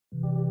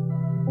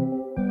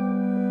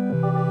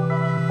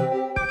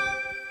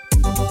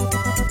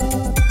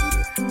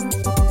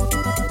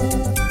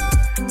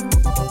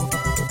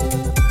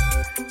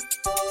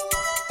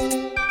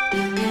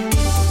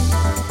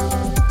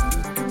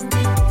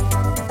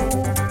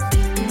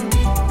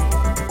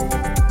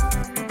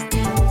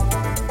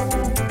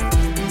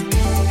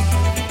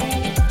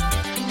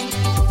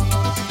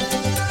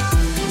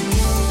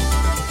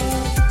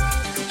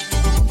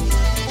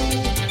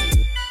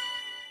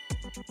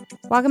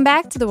Welcome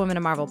back to the Women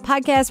of Marvel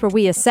podcast, where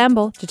we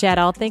assemble to chat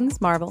all things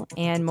Marvel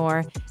and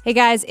more. Hey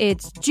guys,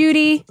 it's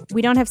Judy.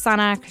 We don't have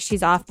Sana because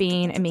she's off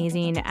being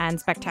amazing and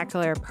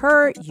spectacular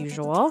per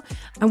usual.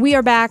 And we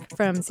are back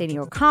from San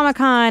Diego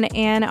Comic-Con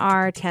and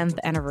our 10th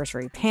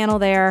anniversary panel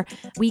there.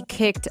 We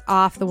kicked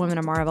off the Women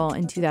of Marvel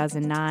in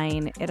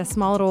 2009 at a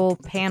small little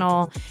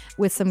panel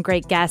with some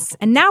great guests.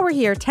 And now we're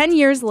here 10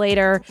 years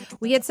later.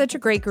 We had such a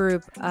great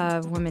group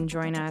of women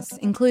join us,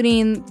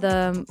 including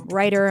the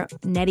writer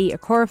Nnedi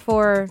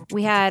Okorafor.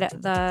 We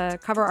had the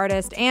cover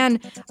artist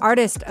and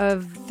artist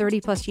of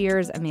 30 plus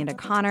years, Amanda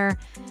Connor,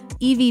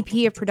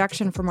 EVP of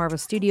production for Marvel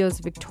Studios,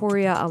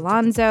 Victoria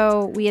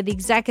Alonso. We had the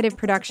executive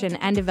production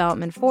and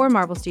development for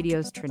Marvel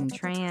Studios, Trinh and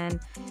Tran.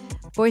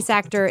 Voice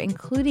actor,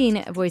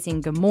 including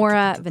voicing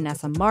Gamora,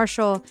 Vanessa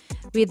Marshall.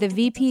 We had the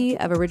VP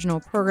of original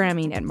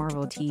programming at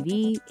Marvel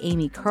TV,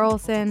 Aimee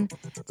Carlson,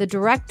 the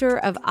director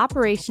of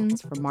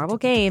operations for Marvel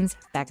Games,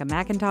 Becka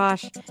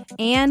McIntosh,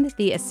 and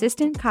the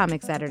assistant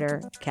comics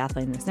editor,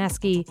 Kathleen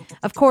Wisneski.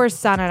 Of course,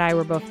 Sana and I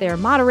were both there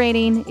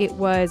moderating. It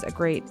was a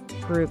great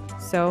group,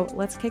 so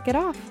let's kick it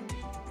off.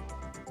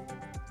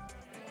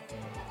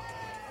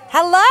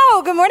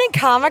 Hello, good morning,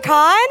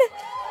 Comic-Con.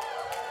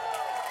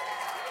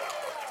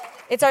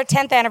 It's our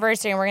 10th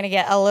anniversary, and we're going to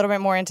get a little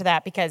bit more into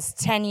that because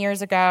 10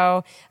 years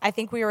ago, I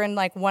think we were in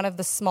like one of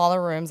the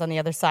smaller rooms on the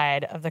other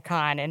side of the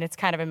con, and it's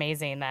kind of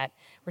amazing that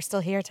we're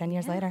still here 10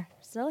 years later.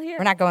 Still here.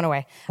 We're not going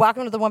away.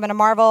 Welcome to the Women of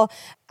Marvel.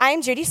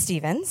 I'm Judy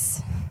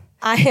Stevens.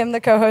 I am the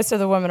co-host of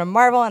the Women of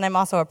Marvel, and I'm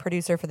also a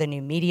producer for the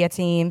new media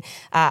team.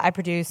 I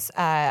produce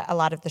a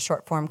lot of the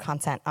short-form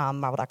content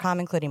on Marvel.com,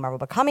 including Marvel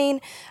Becoming.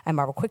 I'm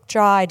Marvel Quick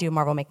Draw. I do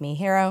Marvel Make Me a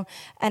Hero.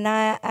 And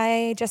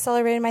I just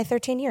celebrated my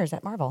 13 years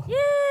at Marvel. Yeah!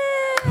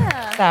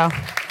 So,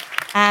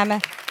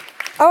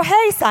 oh,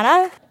 hey,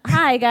 Sana.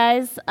 Hi,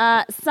 guys.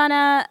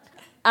 Sana,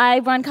 I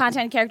run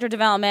content and character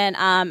development.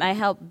 I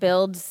help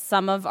build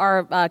some of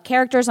our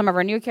characters, some of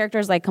our new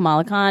characters like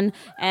Kamala Khan,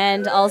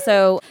 and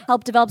also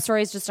help develop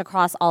stories just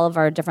across all of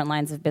our different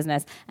lines of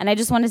business. And I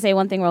just want to say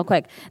one thing real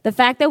quick. The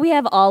fact that we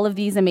have all of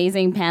these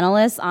amazing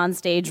panelists on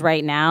stage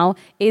right now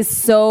is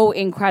so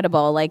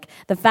incredible. Like,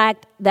 the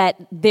fact that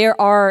there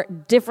are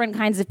different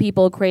kinds of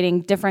people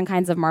creating different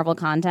kinds of Marvel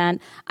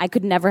content. I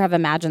could never have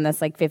imagined this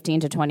like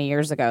 15 to 20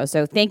 years ago.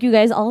 So thank you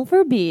guys all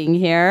for being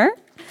here.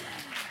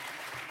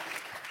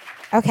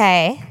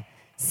 Okay,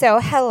 so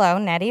hello,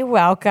 Nnedi.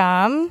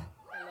 Welcome.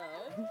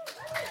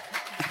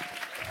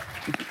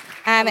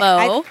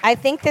 Hello. I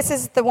think this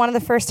is one of the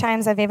first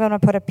times I've been able to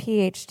put a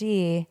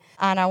PhD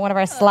on one of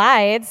our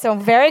slides, so I'm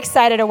very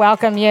excited to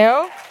welcome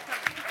you.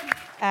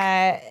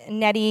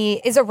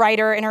 Nnedi is a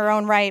writer in her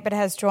own right, but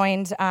has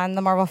joined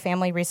the Marvel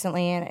family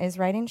recently and is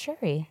writing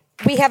Shuri.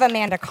 We have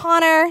Amanda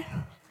Connor.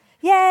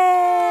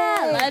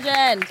 Yay!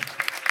 Legend.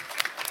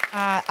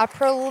 A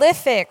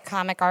prolific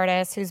comic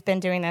artist who's been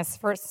doing this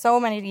for so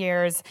many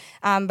years,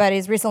 but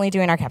is recently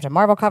doing our Captain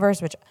Marvel covers,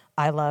 which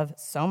I love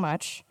so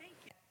much.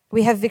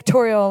 We have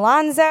Victoria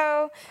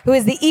Alonso, who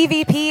is the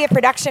EVP of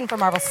production for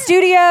Marvel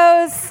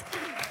Studios.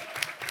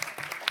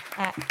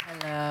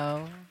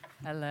 Hello.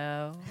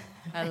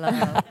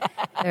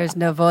 There's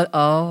no vote.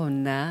 Oh,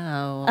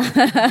 no.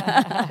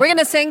 We're going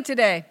to sing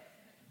today.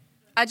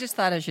 I just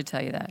thought I should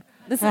tell you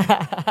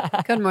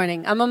that. Good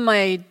morning. I'm on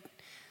my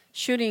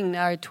shooting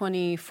our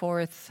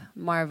 24th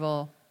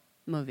Marvel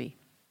movie.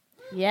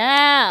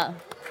 Yeah.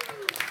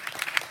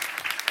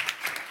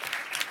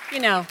 You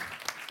know,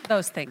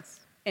 those things.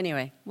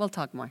 Anyway, we'll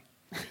talk more.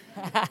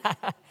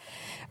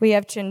 We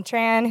have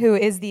Tran, who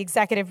is the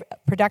executive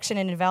production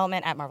and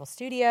development at Marvel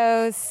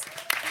Studios.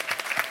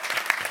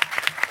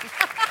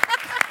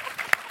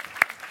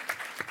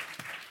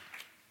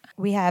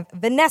 We have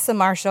Vanessa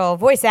Marshall,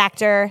 voice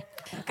actor.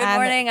 Good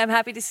morning. I'm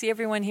happy to see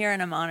everyone here,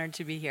 and I'm honored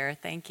to be here.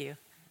 Thank you.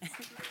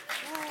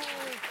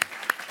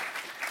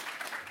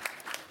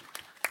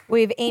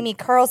 We have Aimee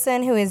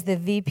Carlson, who is the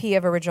VP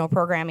of original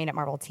programming at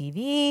Marvel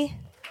TV.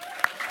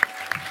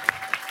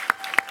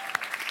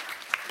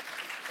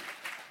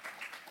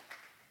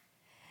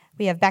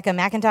 We have Becka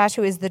McIntosh,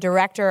 who is the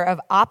director of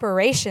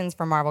operations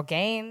for Marvel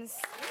Games.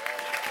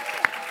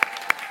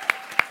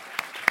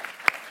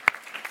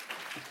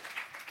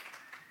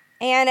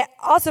 And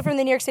also from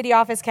the New York City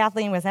office,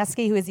 Kathleen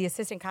Wisneski, who is the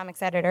assistant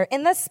comics editor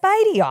in the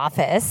Spidey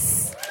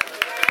office.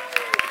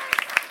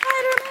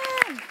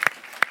 Spider-Man!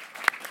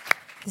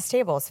 This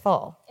table is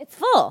full. It's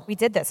full. We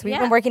did this. We've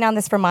been working on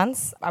this for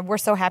months. We're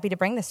so happy to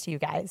bring this to you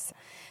guys.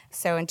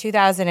 So in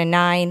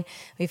 2009,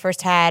 we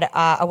first had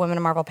a Women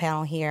of Marvel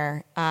panel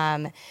here.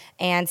 And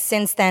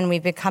since then,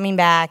 we've been coming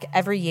back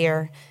every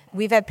year.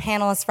 We've had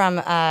panelists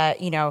from,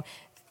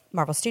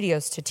 Marvel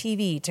Studios to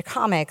TV to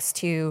comics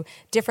to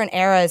different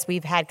eras.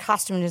 We've had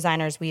costume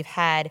designers, we've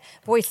had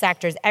voice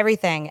actors,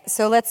 everything.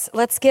 So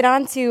let's get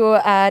on to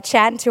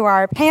chatting to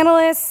our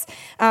panelists.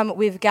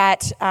 We've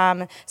got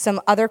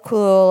some other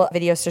cool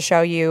videos to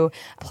show you,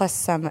 plus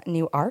some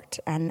new art.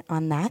 And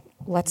on that,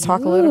 let's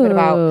talk a little bit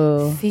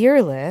about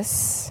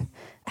Fearless.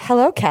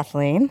 Hello,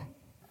 Kathleen.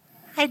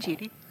 Hi,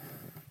 Judy.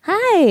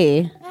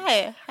 Hi.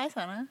 Hi. Hi,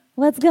 Sana.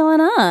 What's going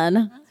on?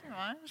 Not too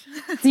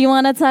Do you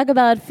want to talk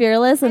about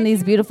Fearless and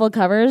these beautiful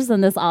covers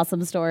and this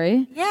awesome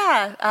story?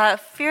 Yeah,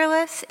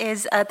 Fearless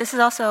is, this is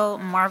also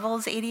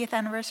Marvel's 80th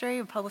anniversary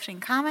of publishing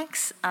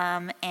comics,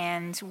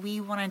 and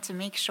we wanted to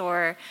make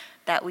sure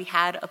that we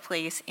had a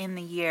place in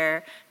the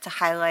year to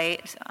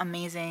highlight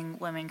amazing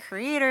women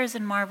creators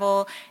in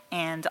Marvel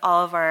and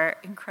all of our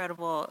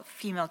incredible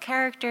female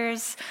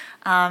characters.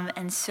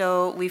 And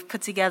so we've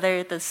put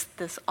together this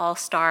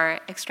all-star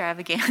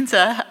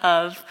extravaganza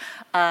of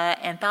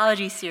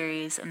anthology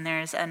series, and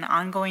there's an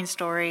ongoing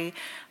story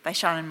by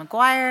Seanan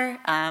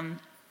McGuire,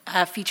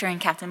 featuring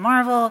Captain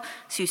Marvel,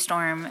 Sue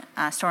Storm,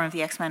 Storm of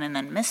the X-Men, and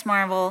then Miss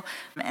Marvel,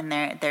 and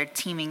they're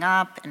teaming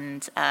up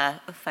and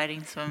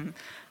fighting some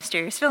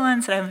mysterious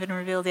villains that haven't been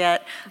revealed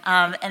yet.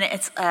 And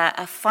it's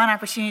a fun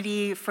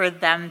opportunity for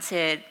them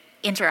to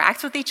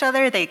interact with each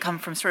other. They come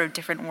from sort of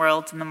different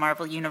worlds in the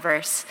Marvel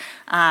universe,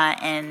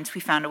 and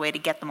we found a way to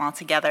get them all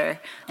together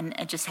and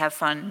just have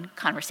fun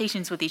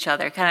conversations with each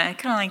other, kind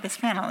of like this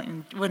panel.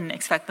 You wouldn't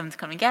expect them to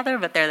come together,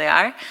 but there they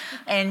are.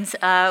 And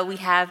we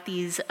have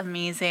these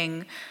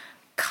amazing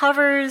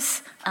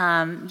covers.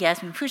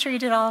 Yasmin Poucheri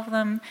did all of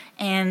them.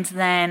 And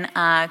then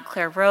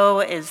Claire Rowe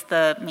is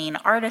the main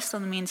artist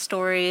on the main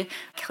story.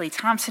 Kelly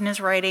Thompson is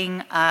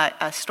writing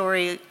a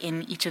story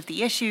in each of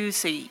the issues,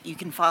 so you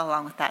can follow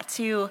along with that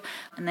too.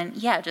 And then,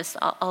 just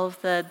all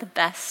of the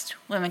best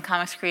women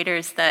comics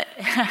creators that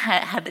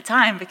had the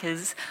time,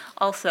 because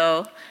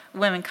also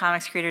women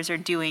comics creators are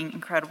doing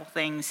incredible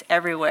things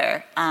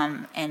everywhere,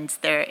 and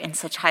they're in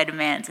such high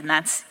demand, and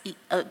that's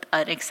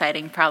an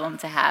exciting problem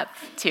to have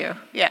too.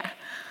 Yeah.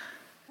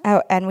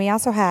 Oh, and we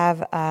also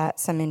have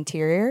some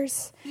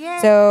interiors.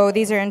 Yeah. So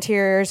these are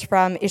interiors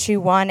from issue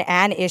 1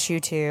 and issue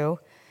 2.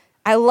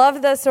 I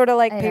love the sort of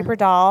like paper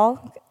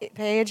doll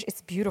page.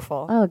 It's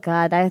beautiful. Oh,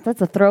 God,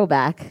 that's a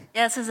throwback.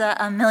 Yeah, this is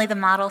a Millie the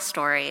Model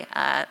story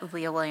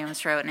Leah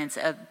Williams wrote, and it's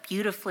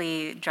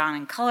beautifully drawn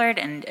and colored,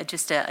 and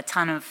just a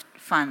ton of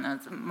fun.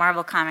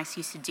 Marvel Comics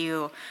used to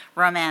do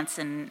romance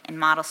and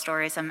model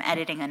stories. I'm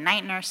editing a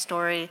night nurse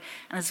story,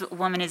 and this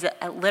woman is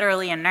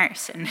literally a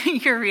nurse, and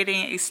you're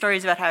reading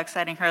stories about how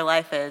exciting her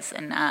life is,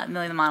 and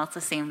Millie the Model's the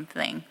same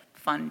thing.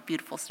 Fun,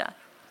 beautiful stuff.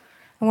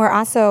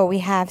 And we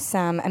have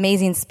some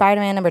amazing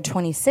Spider-Man number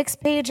 26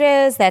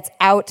 pages that's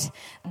out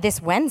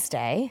this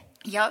Wednesday.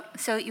 Yep,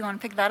 so you want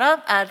to pick that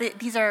up.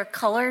 These are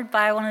colored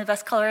by one of the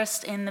best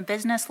colorists in the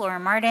business, Laura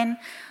Martin.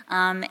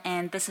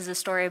 And this is a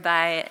story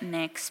by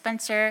Nick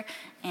Spencer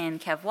and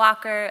Kev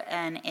Walker,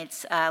 and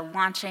it's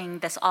launching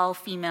this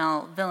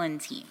all-female villain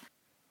team.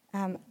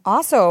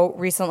 Also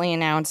recently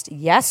announced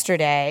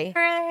yesterday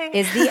Hooray.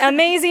 is the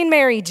amazing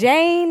Mary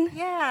Jane.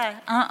 Yeah,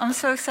 I'm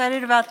so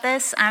excited about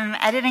this. I'm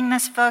editing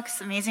this book,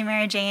 it's Amazing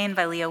Mary Jane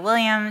by Leah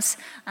Williams,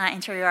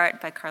 interior art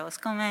by Carlos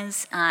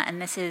Gomez,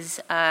 and this is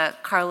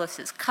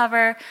Carlos's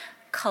cover,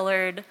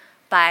 colored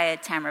by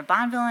Tamara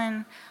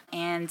Bonvillain,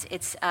 and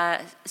it's a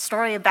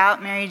story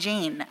about Mary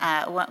Jane,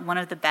 one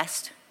of the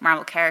best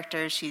Marvel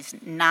characters. She's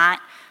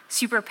not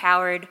super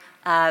powered,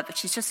 but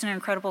she's just an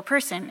incredible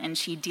person, and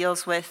she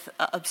deals with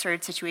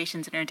absurd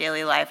situations in her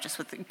daily life just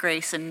with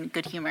grace and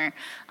good humor.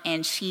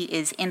 And she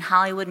is in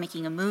Hollywood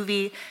making a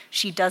movie.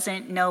 She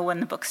doesn't know when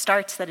the book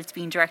starts that it's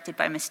being directed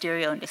by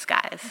Mysterio in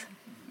disguise.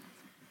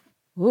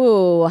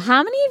 Ooh,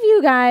 how many of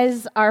you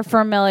guys are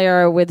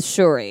familiar with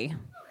Shuri?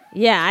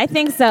 Yeah, I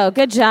think so.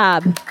 Good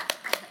job.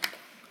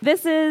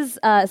 This is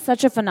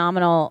such a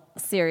phenomenal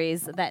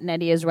series that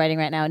Nnedi is writing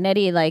right now.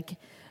 Nnedi,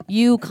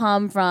 you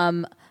come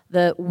from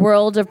the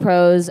world of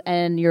prose,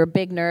 and you're a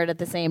big nerd at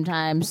the same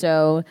time.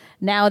 So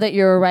now that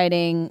you're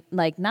writing,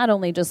 not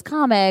only just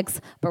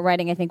comics, but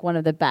writing, I think, one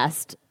of the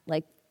best,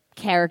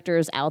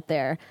 characters out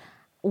there.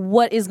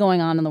 What is going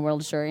on in the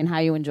world of Shuri, and how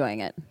are you enjoying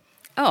it?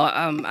 Oh,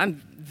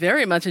 I'm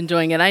very much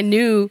enjoying it. I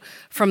knew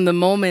from the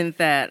moment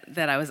that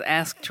I was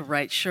asked to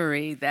write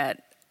Shuri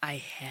that I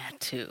had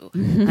to.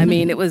 I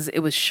mean, it was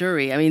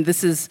Shuri. I mean,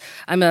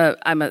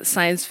 I'm a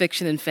science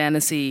fiction and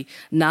fantasy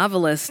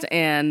novelist,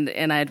 and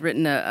I had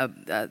written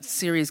a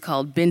series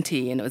called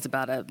Binti, and it was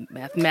about a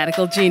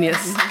mathematical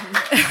genius.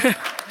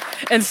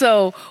 And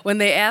so when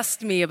they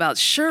asked me about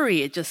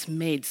Shuri, it just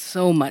made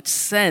so much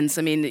sense.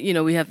 I mean,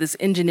 we have this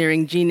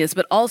engineering genius,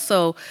 but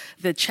also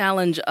the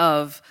challenge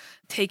of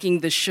taking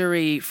the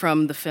Shuri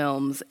from the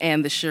films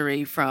and the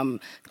Shuri from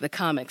the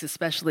comics,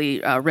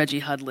 especially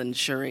Reggie Hudlin's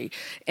Shuri,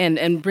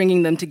 and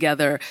bringing them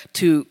together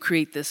to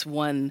create this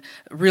one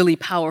really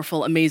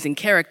powerful, amazing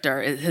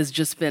character. It has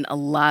just been a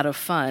lot of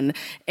fun.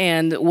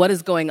 And what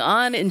is going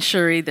on in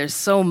Shuri, there's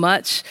so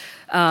much.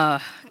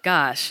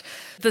 Gosh.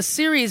 The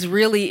series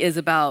really is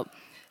about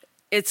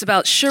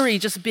Shuri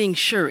just being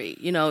Shuri.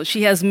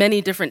 She has many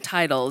different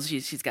titles.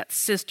 She's got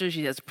sister,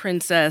 she has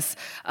princess,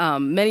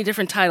 many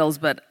different titles,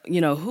 but,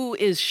 who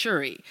is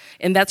Shuri?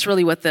 And that's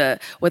really what the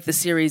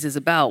series is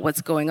about,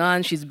 what's going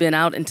on. She's been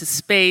out into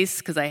space,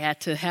 because I had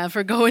to have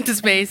her go into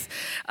space,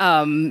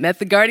 met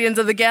the Guardians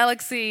of the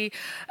Galaxy,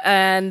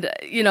 and,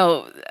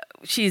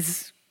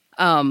 she's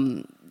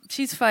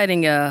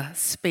fighting a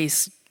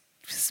space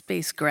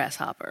space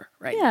grasshopper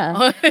right Yeah.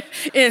 now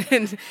As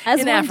in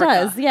one Africa.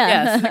 does, yeah.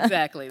 Yes,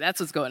 exactly. That's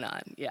what's going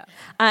on. Yeah.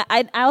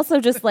 I also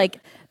just like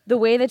the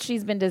way that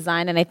she's been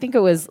designed, and I think it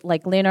was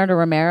like Leonardo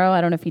Romero.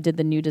 I don't know if he did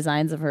the new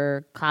designs of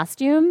her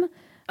costume.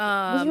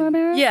 Was it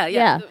Romero?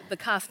 Yeah. The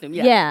costume.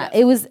 Yeah. Yeah, Yes.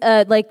 it was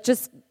like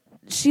just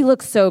she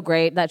looks so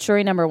great. That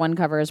Shuri #1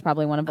 cover is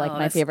probably one of like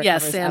my favorite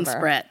covers Sam ever.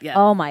 Spratt. Yeah.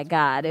 Oh my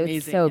God, it was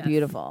Amazing, so yes,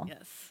 beautiful.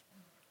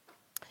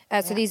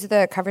 Yes. So these are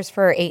the covers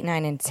for 8,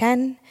 9, and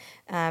 10.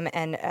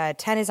 And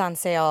 10 is on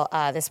sale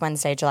this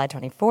Wednesday, July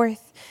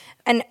 24th.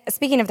 And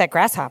speaking of that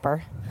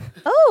grasshopper,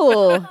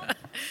 Oh,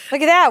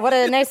 look at that. What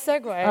a nice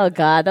segue. oh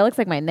God, that looks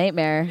like my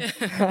nightmare.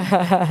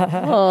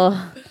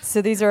 Oh,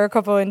 So these are a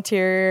couple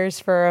interiors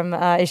from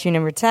issue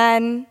number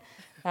 10.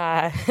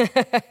 And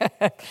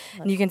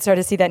you can sort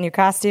of see that new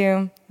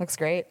costume. Looks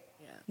great.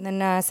 And then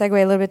segue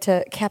a little bit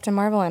to Captain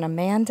Marvel and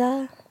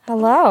Amanda.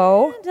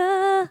 Hello.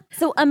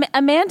 so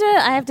Amanda,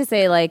 I have to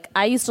say, like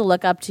I used to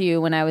look up to you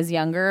when I was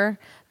younger.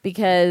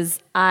 Because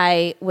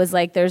I was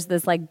like, there's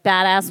this like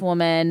badass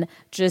woman,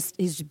 just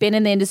who's been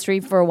in the industry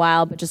for a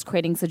while, but just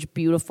creating such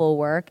beautiful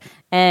work.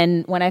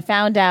 And when I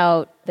found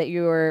out that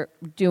you were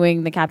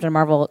doing the Captain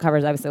Marvel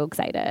covers, I was so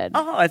excited.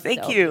 Oh,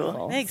 thank you.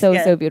 Beautiful. Thanks.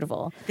 So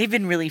beautiful. They've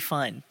been really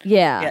fun.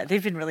 Yeah.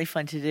 They've been really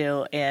fun to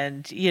do.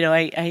 And,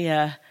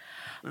 I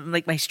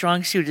like my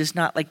strong suit is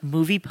not like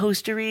movie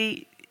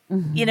postery,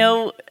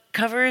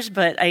 covers,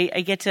 but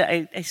I get to,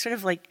 I sort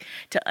of like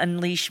to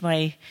unleash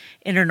my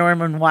inner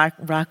Norman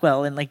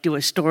Rockwell and like do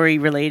a story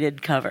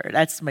related cover.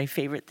 That's my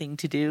favorite thing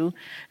to do.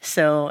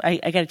 So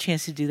I got a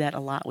chance to do that a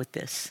lot with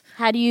this.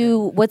 How do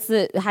you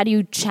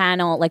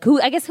channel, like who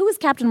is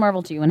Captain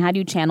Marvel to you and how do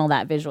you channel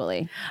that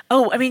visually?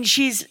 Oh, I mean,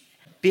 she's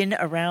been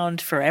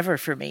around forever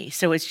for me.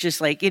 So it's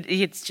just like,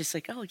 it's just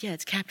like, oh yeah,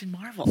 it's Captain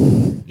Marvel.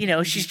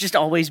 She's just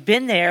always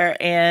been there.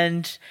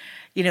 And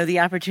the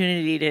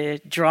opportunity to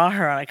draw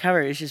her on a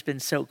cover has just been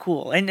so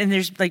cool. And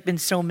there's like been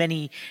so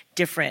many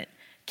different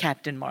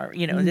Captain Marvel,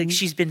 like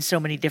she's been so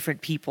many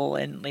different people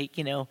and like,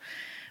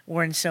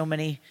 worn so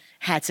many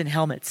hats and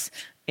helmets,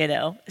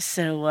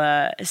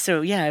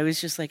 So yeah, I was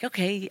just like,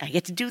 okay, I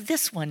get to do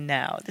this one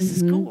now. This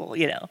is cool,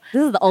 This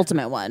is the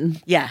ultimate one.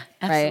 Yeah,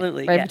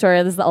 absolutely. Right, yeah.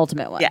 Victoria, this is the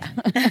ultimate one. Yeah.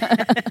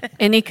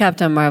 Any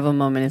Captain Marvel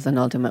moment is an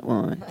ultimate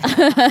moment.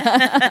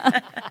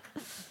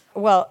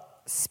 Well,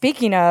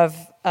 speaking of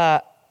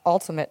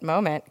ultimate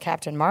moment,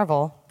 Captain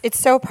Marvel, it's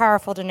so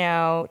powerful to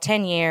know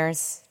 10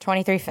 years,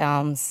 23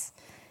 films.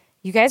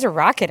 You guys are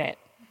rocking it.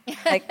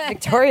 Like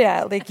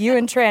Victoria, like you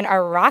and Tran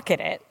are rocking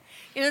it.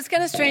 It's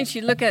kind of strange.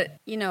 You look at,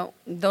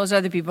 those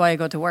are the people I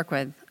go to work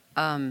with,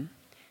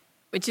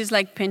 which is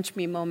like pinch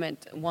me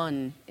moment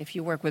one. If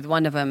you work with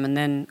one of them, and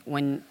then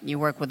when you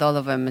work with all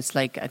of them, it's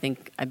like I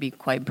think I'd be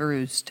quite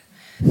bruised.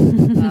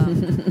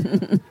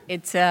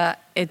 It's a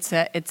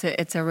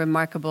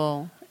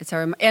remarkable.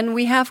 And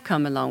we have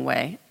come a long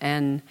way.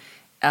 And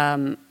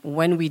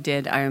when we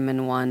did Iron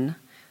Man 1,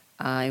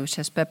 it was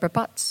just Pepper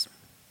Potts.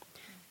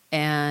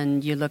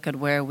 And you look at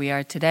where we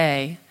are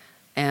today,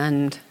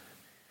 and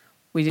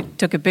we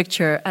took a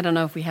picture. I don't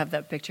know if we have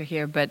that picture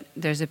here, but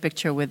there's a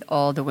picture with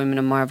all the women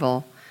of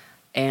Marvel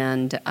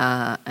and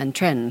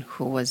Trinh,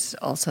 who was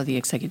also the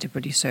executive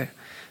producer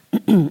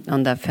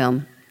on that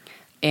film.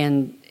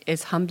 And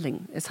it's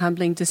humbling. It's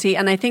humbling to see.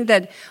 And I think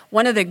that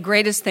one of the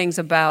greatest things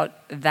about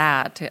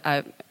that,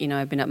 I've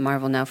been at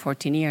Marvel now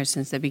 14 years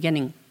since the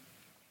beginning.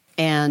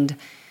 And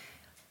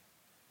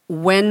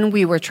when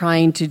we were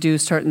trying to do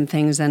certain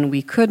things and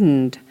we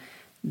couldn't,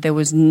 there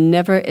was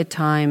never a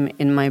time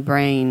in my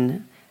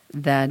brain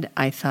that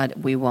I thought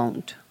we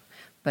won't.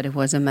 But it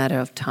was a matter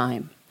of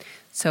time.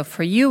 So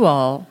for you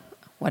all,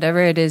 whatever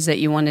it is that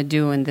you want to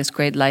do in this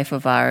great life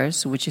of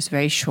ours, which is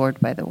very short,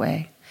 by the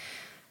way,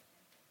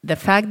 the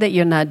fact that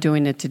you're not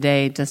doing it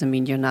today doesn't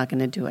mean you're not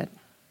going to do it.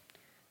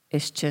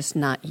 It's just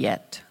not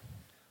yet.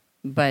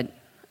 But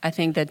I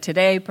think that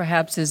today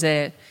perhaps is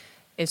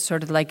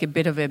sort of like a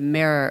bit of a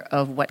mirror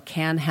of what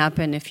can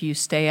happen if you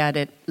stay at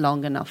it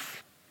long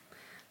enough.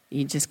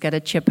 You just got to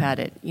chip at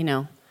it,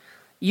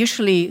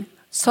 Usually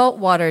salt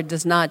water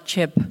does not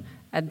chip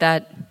at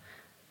that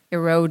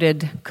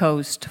eroded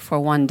coast for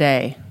one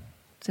day.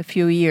 It's a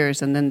few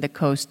years and then the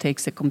coast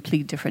takes a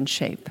complete different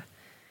shape.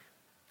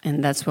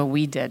 And that's what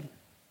we did.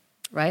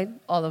 Right?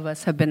 All of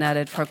us have been at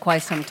it for quite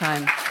some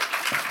time.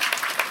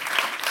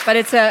 But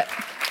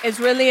it's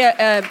really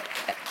a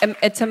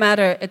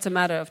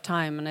matter of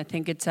time, and I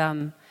think it's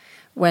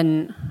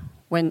when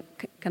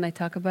can I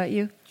talk about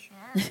you?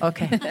 Sure.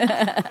 Okay.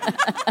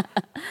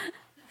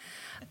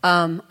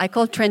 I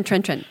call Trinh.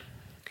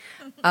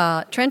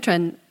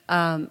 Trinh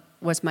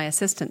was my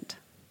assistant,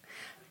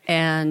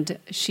 and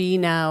she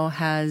now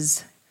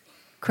has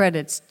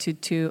credits to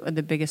 2 of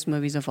the biggest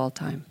movies of all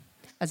time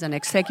as an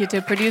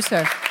executive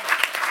producer.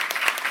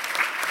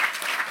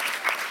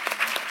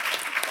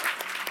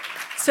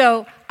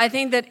 So I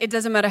think that it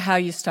doesn't matter how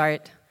you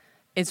start.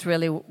 It's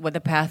really with the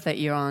path that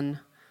you're on.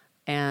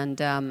 And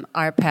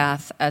our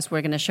path, as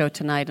we're going to show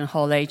tonight in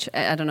Hall H,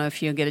 I don't know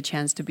if you'll get a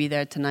chance to be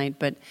there tonight,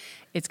 but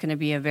it's going to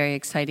be a very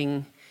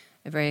exciting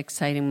a very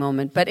exciting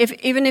moment. But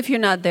even if you're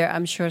not there,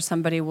 I'm sure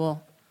somebody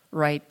will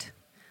write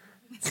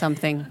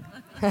something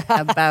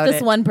about it.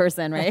 Just one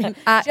person, right?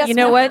 You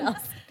know what?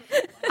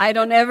 I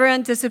don't ever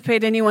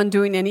anticipate anyone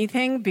doing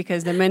anything,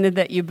 because the minute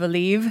that you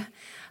believe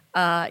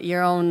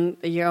your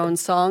own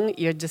song,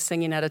 you're just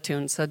singing out of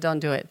tune. So don't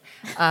do it.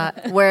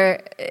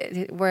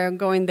 We're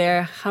going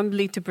there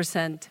humbly to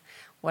present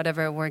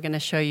whatever we're going to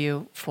show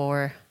you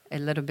for a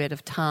little bit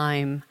of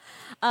time.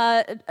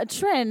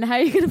 Trinh, how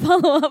are you going to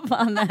follow up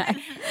on that?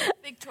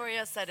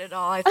 Victoria said it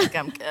all. I think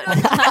I'm good.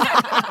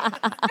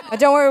 But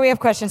don't worry, we have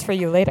questions for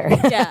you later.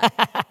 Yeah.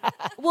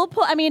 Well,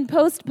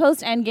 post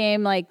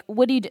Endgame, like,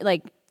 what do you do?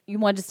 Like, you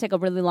want to just take a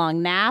really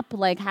long nap?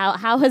 Like,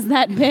 how has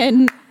that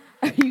been?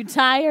 Are you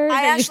tired?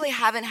 I actually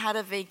haven't had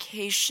a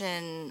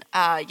vacation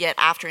yet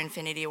after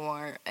Infinity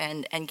War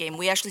and Endgame.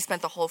 We actually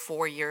spent the whole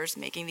 4 years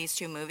making these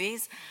two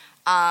movies.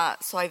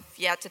 So I've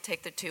yet to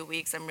take the 2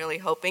 weeks. I'm really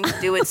hoping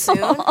to do it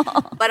soon.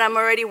 But I'm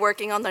already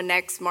working on the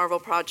next Marvel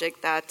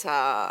project that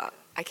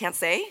I can't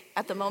say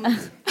at the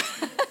moment.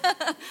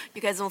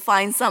 You guys will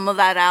find some of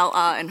that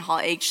out in Hall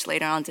H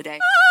later on today.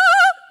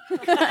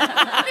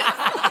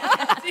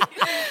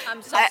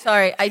 I'm so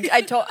sorry.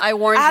 I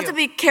warned you. I have to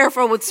be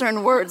careful with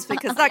certain words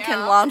because that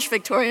can launch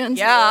Victoria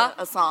into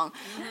a song.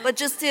 But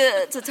just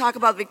to talk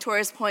about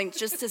Victoria's point,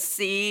 just to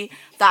see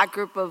that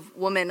group of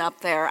women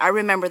up there, I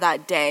remember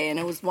that day, and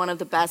it was one of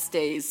the best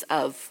days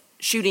of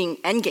shooting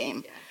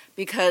Endgame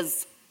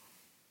because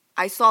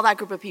I saw that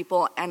group of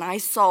people and I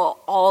saw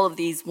all of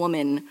these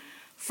women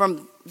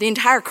from the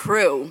entire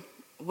crew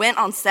went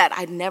on set.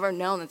 I'd never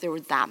known that there were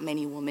that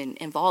many women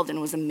involved, and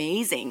it was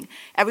amazing.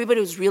 Everybody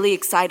was really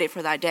excited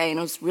for that day, and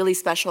it was really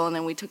special. And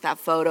then we took that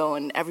photo,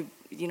 and it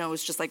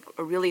was just like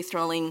a really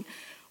thrilling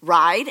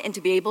ride. And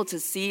to be able to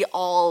see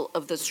all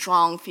of the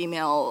strong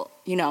female,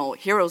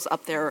 heroes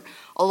up there,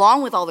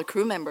 along with all the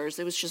crew members,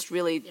 it was just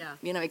really,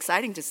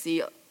 exciting to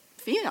see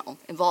female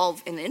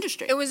involved in the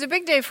industry. It was a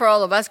big day for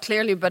all of us,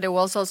 clearly, but it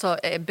was also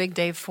a big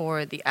day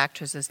for the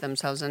actresses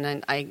themselves. And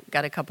then I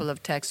got a couple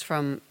of texts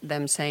from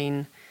them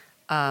saying,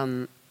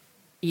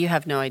 you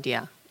have no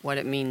idea what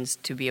it means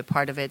to be a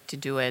part of it, to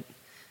do it,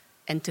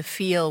 and to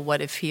feel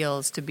what it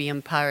feels to be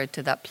empowered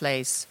to that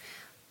place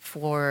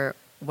for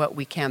what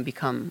we can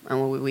become and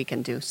what we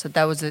can do. So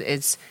that was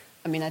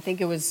I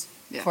think it was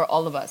for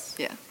all of us.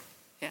 Yeah.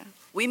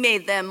 We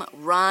made them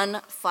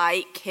run,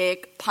 fight,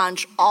 kick,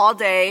 punch all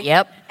day.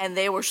 Yep. And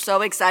they were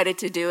so excited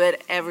to do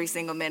it every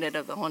single minute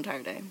of the whole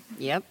entire day.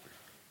 Yep.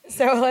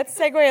 So let's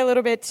segue a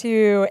little bit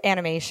to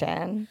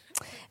animation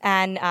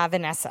and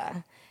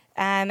Vanessa.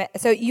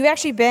 So you've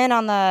actually been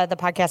on the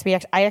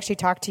podcast. I actually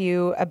talked to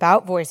you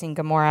about voicing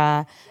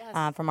Gamora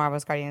from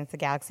Marvel's Guardians of the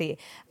Galaxy.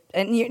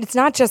 And it's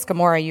not just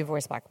Gamora. You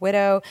voiced Black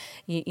Widow.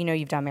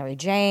 You've done Mary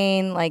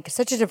Jane. Like,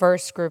 such a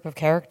diverse group of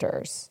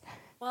characters.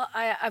 Well,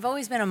 I've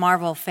always been a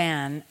Marvel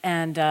fan,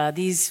 and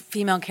these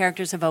female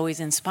characters have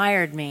always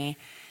inspired me.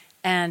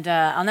 And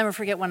I'll never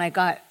forget when I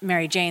got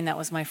Mary Jane. That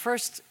was my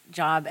first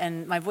job,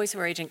 and my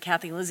voiceover agent,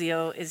 Kathy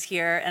Lizio, is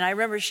here. And I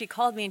remember she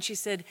called me and she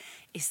said,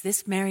 "Is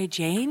this Mary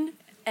Jane?"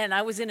 And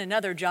I was in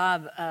another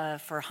job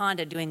for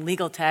Honda doing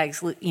legal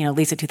tags,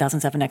 Lisa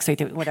 2007,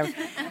 X3, whatever.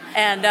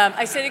 And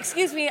I said,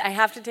 "Excuse me, I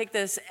have to take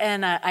this."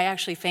 And I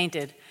actually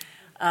fainted.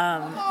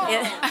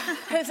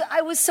 Because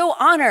I was so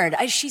honored.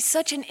 She's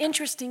such an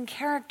interesting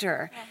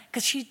character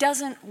because she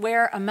doesn't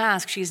wear a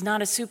mask. She's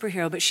not a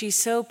superhero, but she's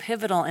so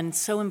pivotal and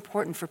so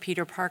important for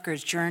Peter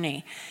Parker's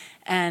journey.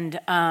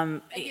 And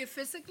you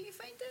physically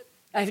fainted?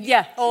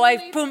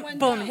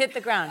 Boom, hit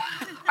the ground.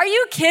 Are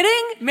you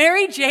kidding?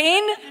 Mary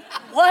Jane?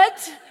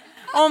 What?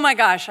 Oh my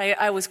gosh,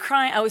 I was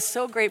crying. I was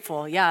so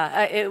grateful.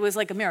 Yeah, it was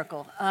like a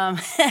miracle.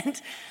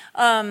 And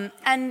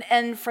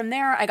from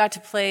there, I got to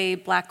play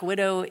Black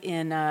Widow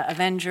in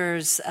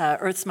Avengers,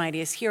 Earth's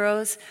Mightiest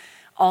Heroes.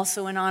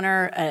 Also an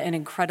honor, an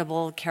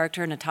incredible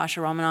character, Natasha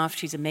Romanoff.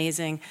 She's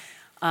amazing.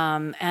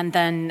 And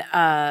then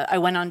I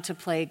went on to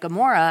play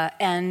Gamora.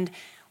 And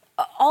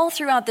all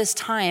throughout this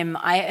time,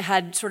 I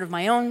had sort of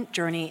my own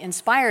journey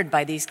inspired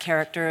by these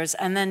characters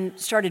and then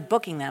started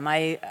booking them.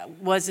 I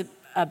was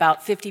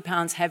about 50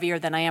 pounds heavier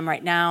than I am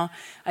right now.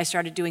 I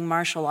started doing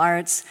martial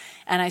arts,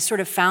 and I sort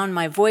of found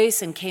my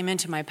voice and came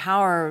into my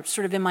power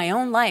sort of in my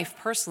own life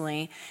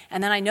personally.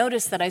 And then I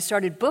noticed that I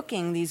started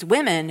booking these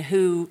women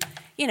who,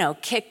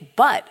 kick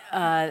butt.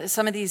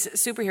 Some of these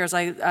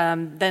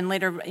superheroes, then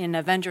later in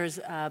Avengers,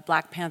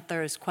 Black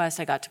Panther's Quest,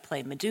 I got to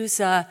play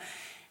Medusa.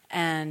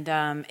 And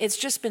it's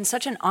just been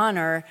such an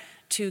honor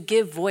to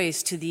give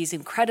voice to these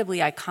incredibly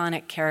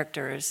iconic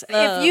characters.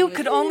 If you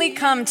could only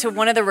come to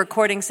one of the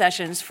recording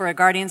sessions for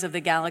Guardians of the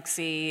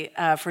Galaxy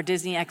for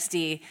Disney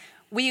XD,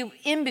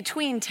 in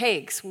between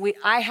takes,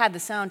 I had the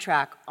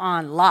soundtrack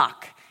on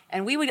lock.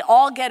 And we would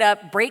all get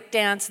up, break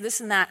dance, this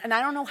and that, and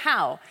I don't know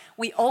how.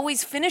 We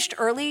always finished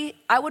early.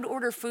 I would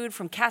order food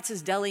from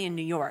Katz's Deli in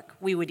New York.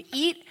 We would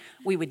eat,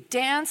 we would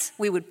dance,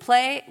 we would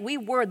play. We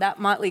were that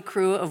motley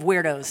crew of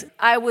weirdos.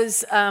 I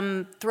was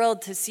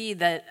thrilled to see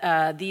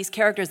that these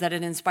characters that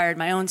had inspired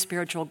my own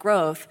spiritual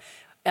growth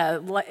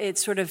it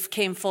sort of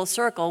came full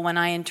circle when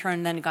I in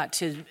turn then got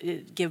to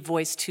give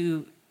voice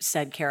to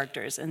said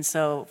characters. And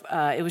so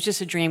it was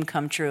just a dream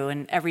come true,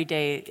 and every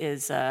day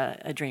is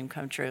a dream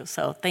come true.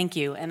 So thank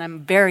you, and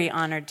I'm very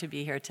honored to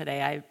be here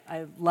today.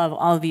 I love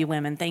all of you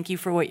women. Thank you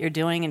for what you're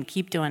doing, and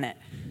keep doing it.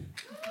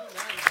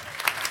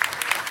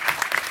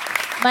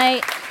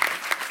 My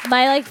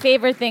like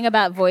favorite thing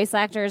about voice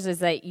actors is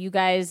that you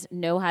guys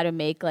know how to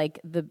make like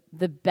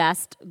the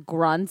best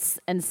grunts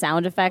and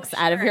sound effects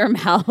out of your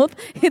mouth.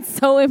 It's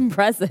so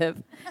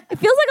impressive. It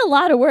feels like a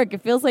lot of work.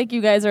 It feels like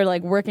you guys are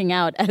like working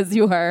out as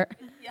you are.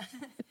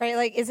 Right,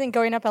 like isn't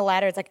going up a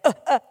ladder, it's like,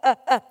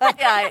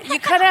 Yeah, you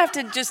kind of have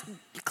to just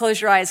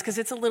close your eyes because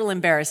it's a little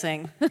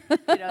embarrassing,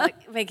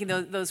 like making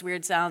those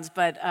weird sounds.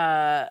 But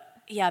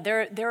yeah,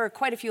 there are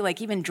quite a few,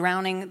 like even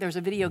drowning. There's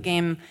a video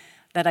game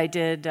that I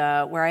did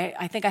where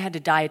I think I had to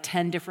die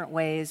 10 different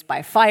ways,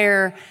 by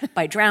fire,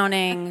 by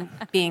drowning,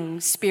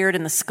 being speared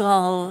in the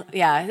skull.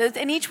 Yeah,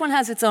 and each one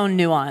has its own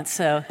nuance,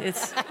 so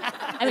it's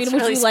would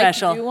really you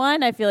special. like to do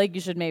one? I feel like you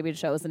should maybe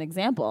show us an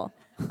example.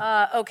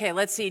 Okay,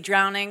 let's see.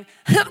 Drowning.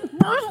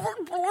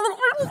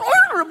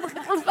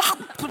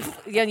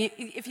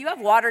 If you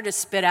have water to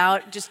spit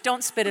out, just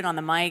don't spit it on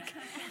the mic.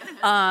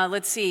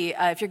 Let's see.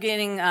 If you're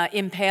getting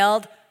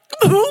impaled,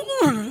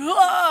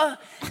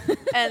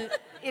 and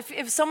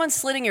if someone's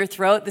slitting your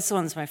throat, this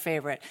one's my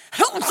favorite.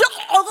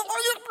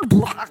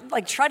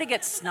 Like try to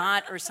get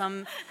snot or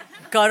some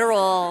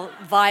guttural,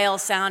 vile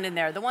sound in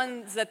there. The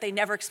ones that they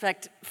never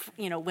expect,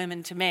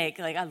 women to make.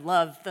 Like I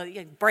love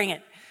bring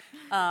it.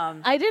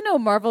 I didn't know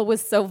Marvel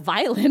was so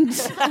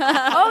violent.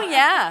 Oh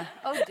yeah.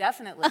 Oh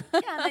definitely. Yeah.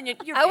 And then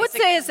you're I would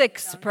say it's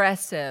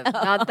expressive.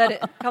 Not that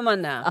it. Come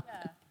on now.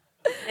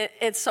 Yeah.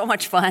 It's so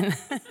much fun.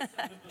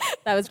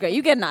 That was great.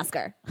 You get an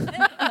Oscar.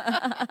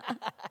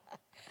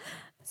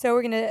 So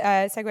we're going to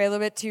segue a little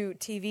bit to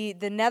TV,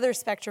 the nether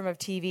spectrum of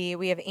TV.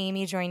 We have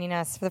Aimee joining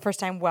us for the first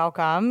time.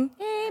 Welcome.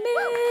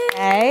 Aimee!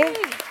 Hey.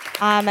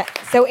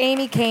 So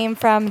Aimee came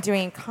from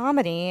doing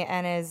comedy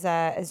and is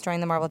joining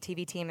the Marvel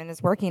TV team and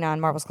is working on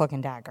Marvel's Cloak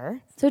and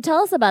Dagger. So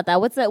tell us about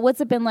that. What's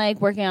it been like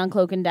working on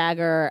Cloak and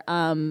Dagger,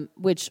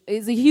 which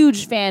is a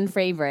huge fan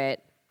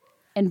favorite,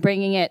 and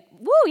bringing it?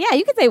 Woo, yeah,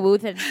 you could say woo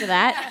to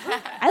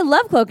that. I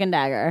love Cloak and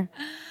Dagger.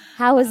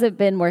 How has it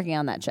been working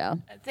on that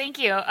show? Thank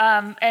you.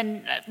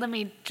 And let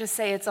me just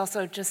say it's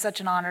also just such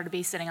an honor to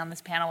be sitting on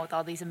this panel with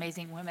all these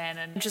amazing women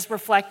and just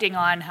reflecting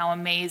on how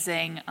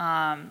amazing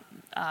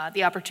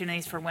the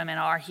opportunities for women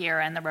are here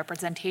and the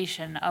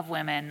representation of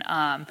women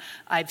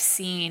I've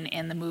seen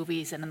in the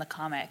movies and in the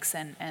comics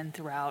and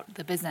throughout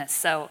the business.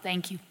 So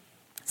thank you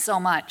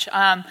so much.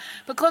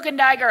 But Cloak and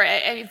Dagger,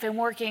 I've been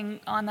working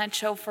on that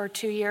show for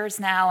 2 years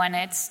now, and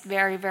it's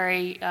very,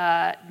 very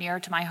near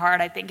to my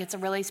heart. I think it's a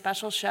really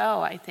special show.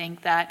 I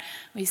think that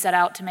we set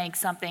out to make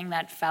something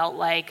that felt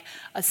like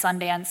a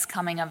Sundance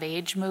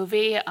coming-of-age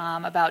movie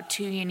about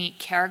two unique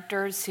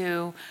characters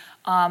who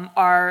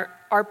are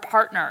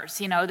partners.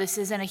 This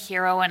isn't a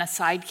hero and a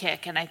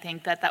sidekick, and I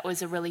think that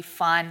was a really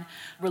fun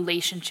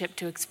relationship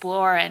to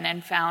explore,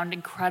 and found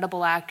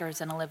incredible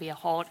actors in Olivia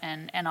Holt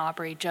and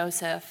Aubrey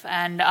Joseph.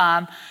 And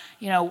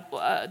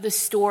the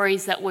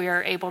stories that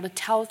we're able to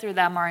tell through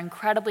them are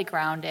incredibly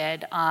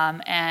grounded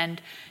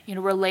and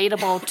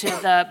relatable to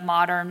the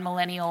modern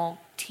millennial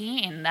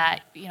teen,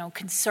 that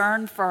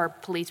concern for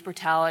police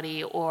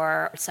brutality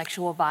or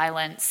sexual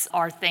violence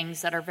are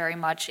things that are very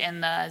much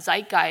in the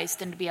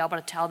zeitgeist, and to be able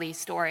to tell these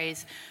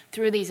stories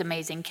through these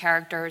amazing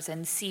characters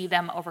and see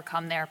them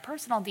overcome their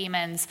personal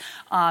demons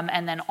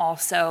and then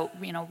also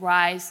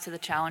rise to the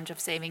challenge of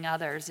saving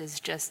others is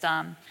just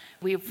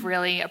we've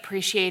really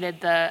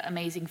appreciated the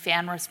amazing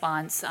fan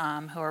response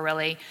who are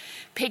really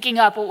picking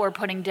up what we're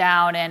putting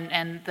down,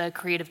 and the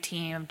creative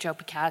team of Joe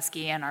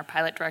Pekaski and our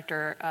pilot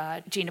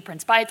director Gina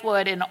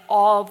Prince-Bythewood and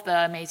all of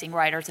the amazing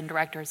writers and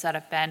directors that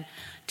have been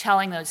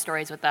telling those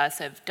stories with us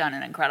have done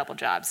an incredible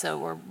job. So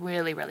we're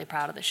really, really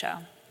proud of the show.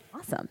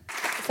 Awesome.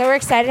 So we're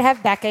excited to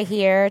have Becka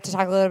here to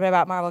talk a little bit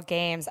about Marvel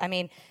games. I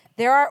mean,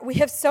 we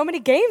have so many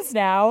games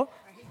now.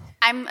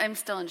 I'm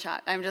still in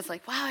shock. I'm just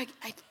like, wow,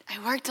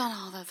 I worked on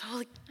all those.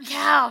 Holy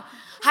cow.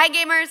 Hi,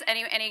 gamers.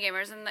 Any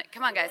gamers?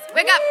 Come on, guys.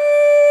 Wake up.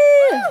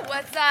 Woo,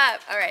 what's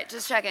up? All right,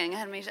 just checking.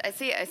 I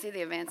see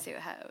the advanced suit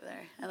hat over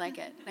there. I like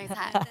it. Nice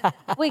hat.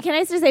 Wait, can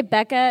I just say,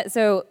 Becka,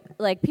 so,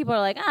 like, people are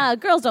like,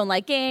 girls don't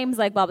like games,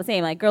 like, blah, blah,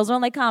 same. Like, girls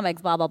don't like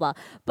comics, blah, blah, blah.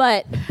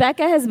 But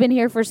Becka has been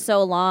here for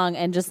so long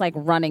and just, like,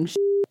 running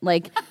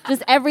Like,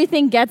 just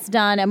everything gets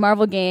done at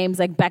Marvel Games.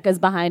 Like, Becca's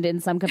behind it in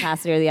some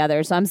capacity or the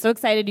other. So I'm so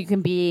excited you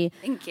can be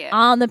Thank you.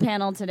 on the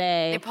panel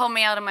today. They pulled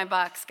me out of my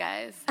box,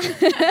 guys.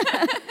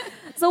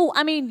 So,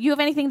 I mean, you have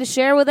anything to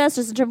share with us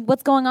just in terms of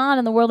what's going on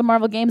in the world of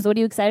Marvel Games? What are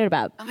you excited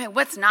about? Okay,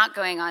 what's not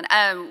going on?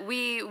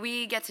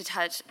 We get to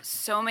touch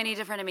so many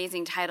different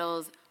amazing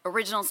titles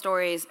original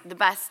stories, the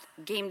best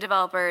game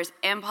developers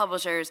and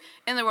publishers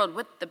in the world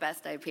with the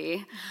best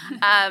IP.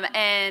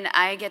 And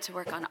I get to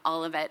work on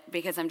all of it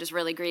because I'm just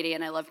really greedy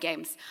and I love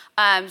games.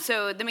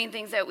 So the main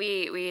things that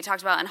we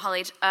talked about in Hall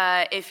H,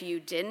 if you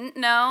didn't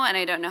know, and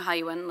I don't know how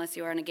you went unless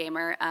you aren't a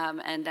gamer,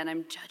 and then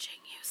I'm judging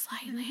you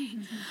slightly,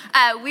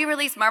 we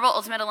released Marvel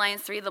Ultimate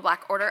Alliance 3, The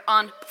Black Order,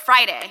 on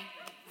Friday.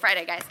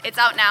 Friday, guys. It's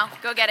out now.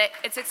 Go get it.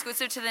 It's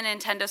exclusive to the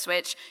Nintendo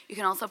Switch. You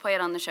can also play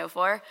it on the show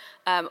floor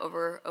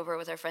over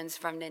with our friends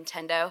from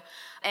Nintendo.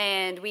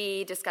 And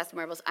we discussed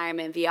Marvel's Iron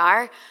Man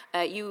VR.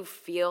 You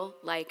feel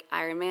like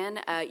Iron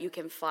Man. You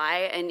can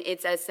fly, and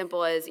it's as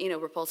simple as,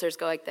 repulsors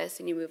go like this,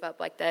 and you move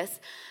up like this.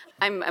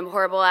 I'm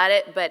horrible at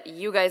it, but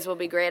you guys will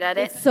be great at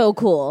it. It's so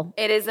cool.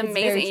 It is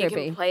amazing. It's You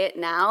very can trippy. play it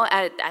now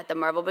at the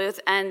Marvel booth.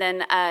 And then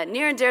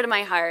near and dear to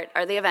my heart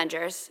are the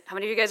Avengers. How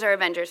many of you guys are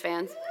Avengers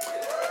fans?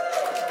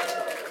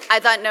 I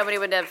thought nobody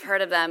would have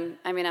heard of them.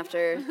 I mean,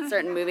 after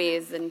certain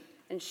movies and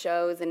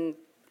shows and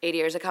 80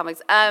 years of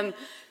comics.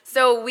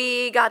 So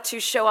we got to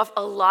show off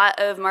a lot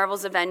of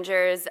Marvel's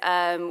Avengers.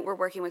 We're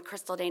working with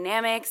Crystal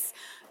Dynamics,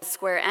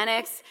 Square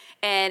Enix,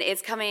 and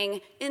it's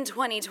coming in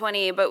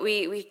 2020, but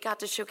we got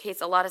to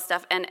showcase a lot of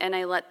stuff, and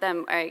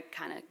I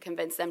kind of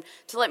convinced them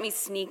to let me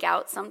sneak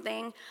out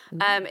something.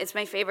 It's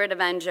my favorite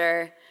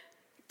Avenger.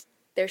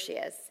 There she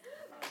is.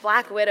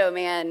 Black Widow,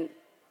 man.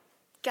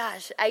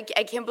 Gosh, I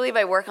can't believe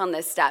I work on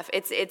this stuff.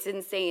 It's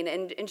insane,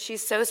 and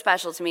she's so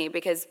special to me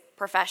because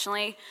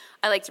professionally,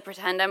 I like to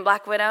pretend I'm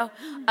Black Widow.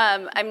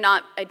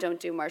 I don't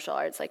do martial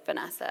arts like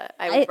Vanessa.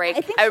 I would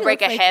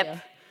break a hip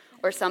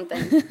or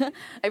something.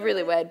 I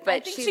really would, but I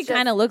think she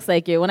kind of looks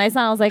like you. When I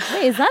saw her, I was like,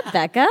 wait, is that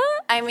Becka?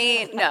 I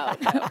mean, no,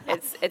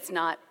 it's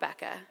not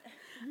Becka.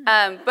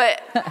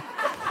 But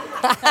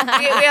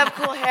we have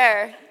cool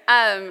hair.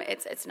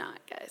 It's not,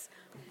 guys.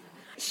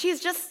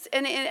 She's just,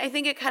 and I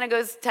think it kind of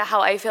goes to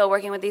how I feel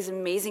working with these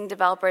amazing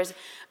developers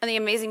and the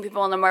amazing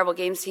people on the Marvel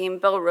Games team.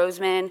 Bill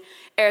Roseman,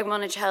 Eric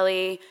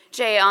Monicelli,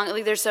 Jay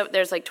Ong.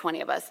 There's like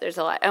 20 of us. There's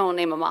a lot. I won't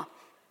name them all.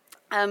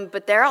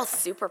 But they're all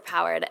super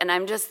powered, and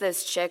I'm just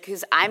this chick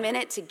I'm in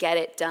it to get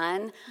it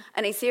done.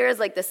 And I see her as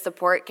like the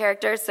support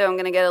character, so I'm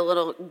gonna get a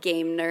little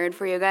game nerd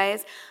for you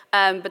guys.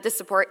 But the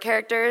support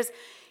characters,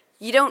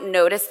 you don't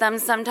notice them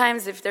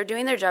sometimes. If they're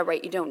doing their job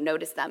right, you don't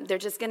notice them. They're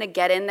just going to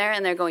get in there,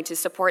 and they're going to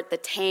support the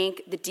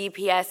tank, the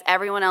DPS,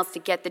 everyone else to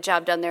get the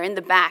job done. They're in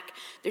the back.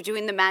 They're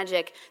doing the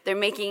magic. They're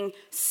making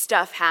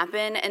stuff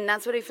happen, and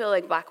that's what I feel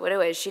like Black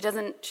Widow is. She's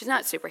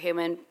not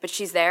superhuman, but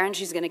she's there, and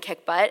she's going to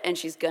kick butt, and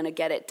she's going to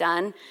get it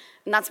done,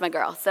 and that's my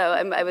girl. So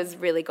I was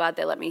really glad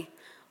they let me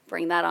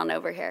bring that on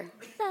over here.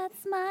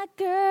 That's my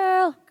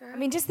girl. I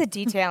mean, just the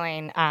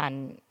detailing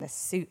on the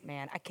suit,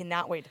 man. I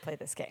cannot wait to play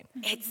this game.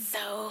 It's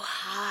so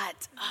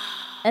hot.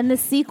 Oh. And the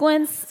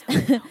sequence,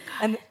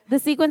 the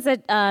sequence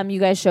that you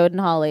guys showed in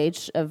Hall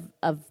H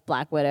of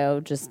Black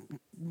Widow, just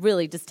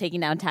really just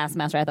taking down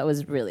Taskmaster, I thought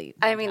was really.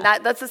 I mean,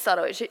 that's a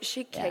subtle.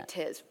 She kicked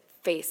his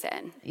face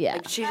in. Yeah,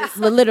 like she just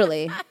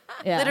literally,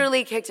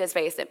 literally kicked his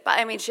face in. But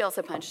I mean, she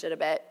also punched it a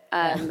bit.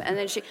 And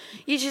then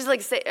you just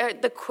like say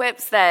the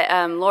quips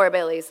that Laura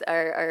Bailey's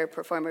our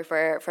performer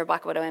for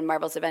Black Widow and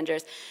Marvel's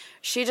Avengers.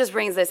 She just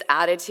brings this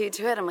attitude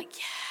to it. I'm like,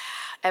 yeah.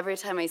 Every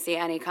time I see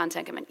any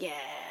content, I'm like, yeah,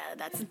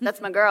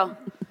 that's my girl.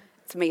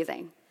 It's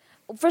amazing.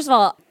 First of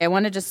all, I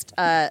want to just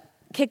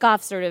kick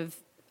off sort of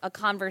a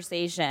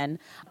conversation,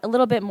 a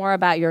little bit more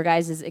about your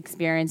guys'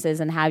 experiences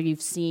and how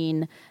you've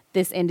seen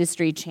this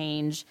industry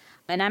change.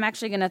 And I'm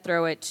actually going to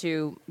throw it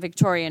to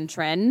Victoria and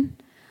Trinh,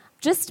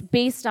 just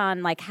based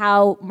on like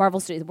how Marvel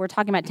Studios, we're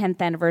talking about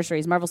 10th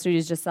anniversaries. Marvel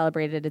Studios just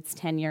celebrated its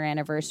 10-year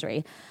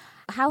anniversary.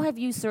 How have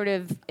you sort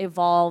of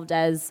evolved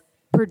as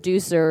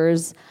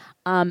producers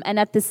and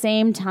at the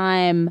same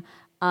time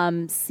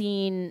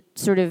seen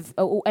sort of,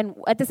 and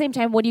at the same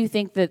time, what do you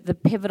think that the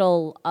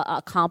pivotal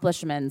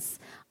accomplishments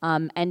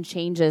and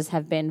changes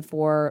have been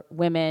for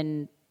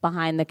women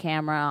behind the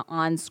camera,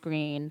 on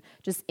screen,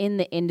 just in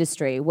the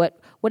industry? What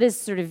has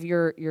sort of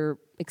your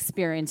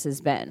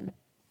experiences been?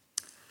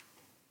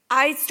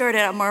 I started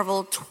at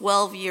Marvel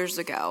 12 years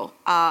ago.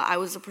 I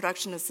was a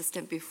production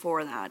assistant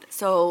before that.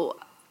 So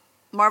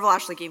Marvel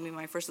actually gave me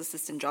my first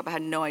assistant job. I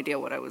had no idea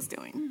what I was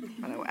doing.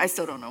 By the way, I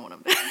still don't know what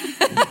I'm doing.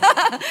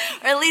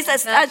 Or at least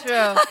at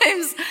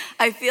times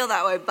I feel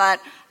that way.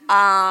 But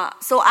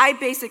so I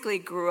basically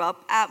grew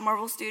up at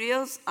Marvel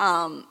Studios.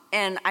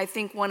 And I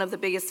think one of the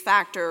biggest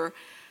factor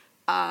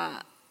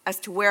as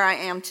to where I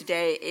am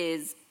today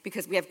is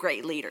because we have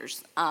great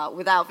leaders.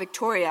 Without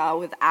Victoria,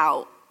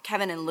 without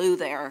Kevin and Lou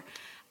there,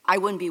 I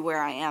wouldn't be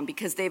where I am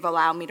because they've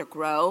allowed me to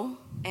grow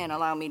and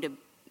allow me to,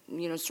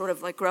 sort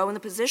of like grow in the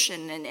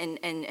position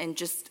and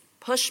just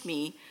push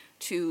me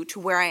to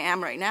where I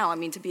am right now. I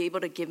mean, to be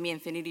able to give me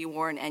Infinity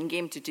War and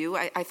Endgame to do,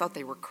 I thought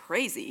they were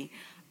crazy.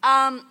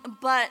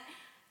 But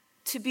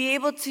to be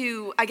able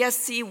to, I guess,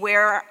 see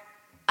where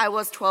I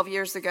was 12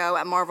 years ago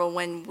at Marvel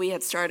when we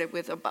had started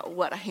with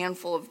about, a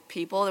handful of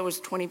people. There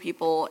was 20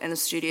 people in the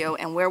studio,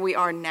 and where we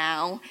are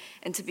now,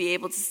 and to be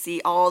able to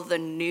see all the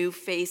new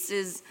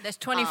faces. There's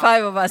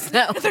 25 of us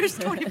now. There's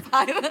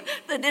 25.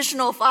 The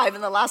additional 5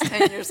 in the last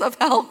 10 years have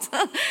helped.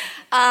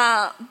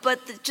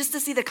 But just to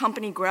see the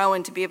company grow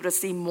and to be able to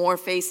see more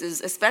faces,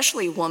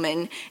 especially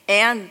women,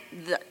 and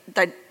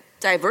the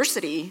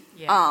diversity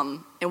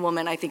in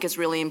women, I think is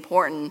really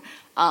important.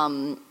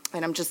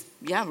 And I'm just,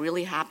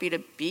 really happy to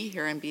be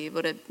here and be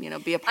able to,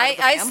 be a part of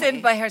the family. I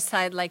sit by her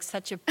side like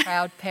such a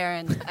proud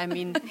parent. I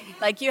mean,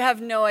 like you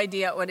have no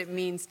idea what it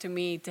means to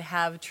me to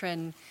have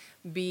Trinh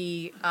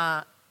be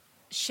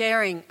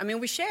sharing. I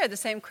mean, we share the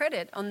same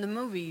credit on the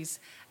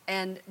movies.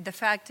 And the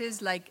fact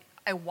is, like,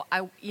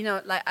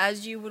 like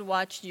as you would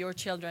watch your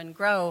children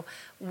grow,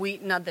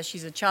 not that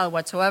she's a child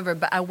whatsoever,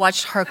 but I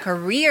watched her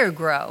career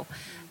grow.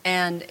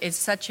 And it's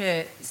such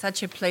a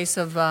place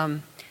of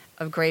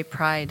great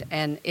pride,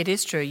 and it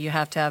is true. You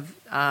have to have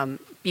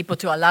people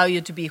to allow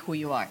you to be who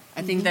you are.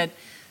 I think that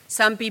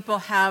some people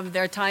have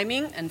their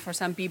timing, and for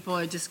some people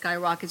it just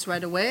skyrockets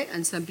right away,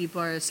 and some people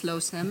are a slow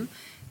sim,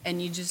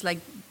 and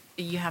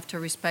you have to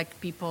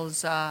respect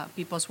people's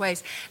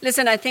ways.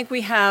 Listen, I think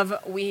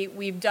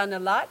we've done a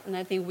lot, and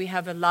I think we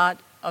have a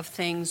lot of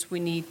things we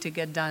need to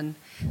get done.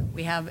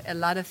 We have a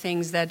lot of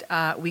things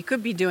that we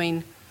could be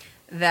doing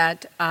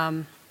that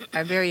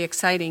are very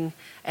exciting,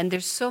 and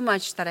there's so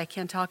much that I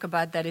can't talk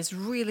about that is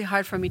really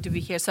hard for me to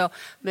be here. So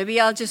maybe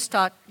I'll just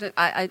start.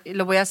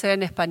 Lo voy a hacer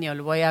en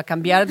español. Voy a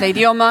cambiar de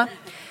idioma,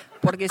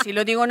 porque si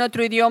lo digo en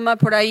otro idioma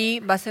por ahí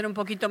va a ser un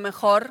poquito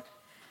mejor.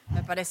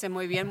 Me parece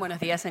muy bien. Buenos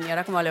días,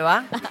 señora. ¿Cómo le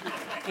va?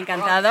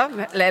 Encantado.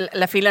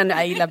 La fila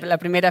ahí, la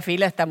primera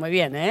fila está muy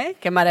bien, ¿eh?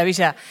 Qué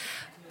maravilla.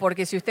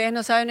 Porque si ustedes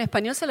no saben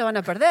español se lo van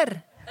a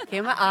perder.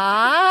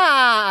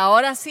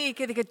 Ahora sí.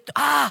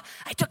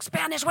 I took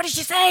Spanish. What is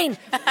she saying?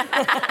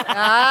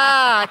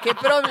 Qué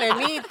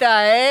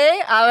problemita,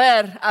 ¿eh?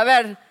 A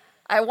ver.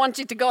 I want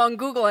you to go on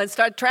Google and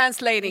start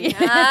translating.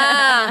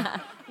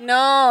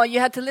 No, you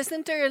had to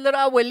listen to your little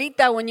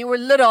abuelita when you were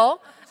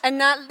little and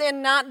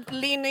not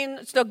lean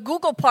into the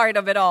Google part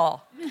of it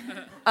all.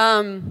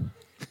 That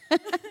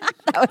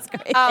was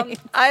great.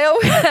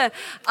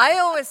 I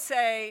always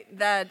say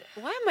that,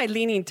 why am I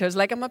leaning towards,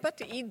 like I'm about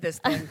to eat this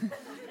thing?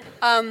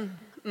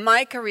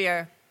 My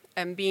career,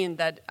 and being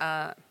that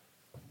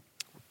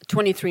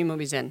 23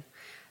 movies in,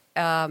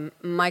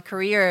 my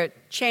career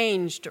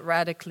changed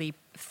radically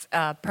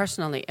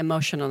personally,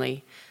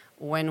 emotionally,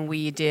 when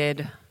we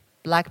did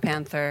Black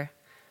Panther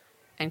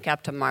and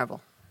Captain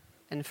Marvel.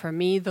 And for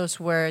me, those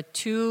were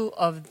two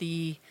of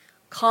the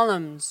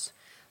columns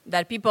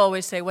that people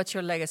always say, what's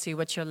your legacy,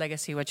 what's your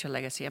legacy, what's your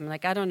legacy? I'm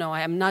like, I don't know.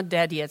 I am not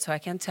dead yet, so I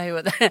can't tell you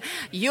what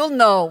you'll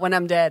know when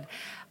I'm dead.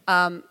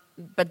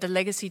 But the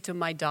legacy to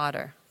my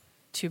daughter,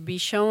 to be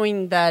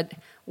showing that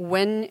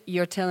when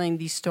you're telling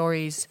these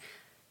stories,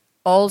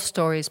 all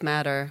stories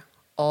matter,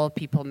 all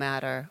people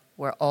matter,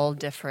 we're all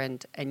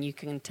different, and you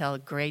can tell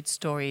great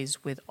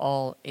stories with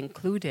all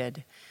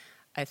included.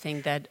 I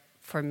think that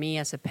for me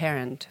as a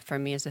parent, for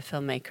me as a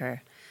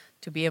filmmaker,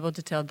 to be able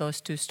to tell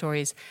those two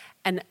stories,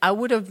 and I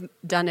would have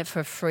done it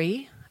for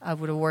free. I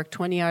would have worked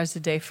 20 hours a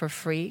day for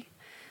free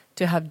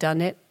to have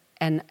done it,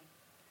 and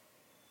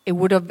it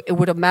would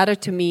have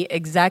mattered to me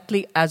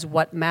exactly as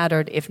what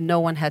mattered if no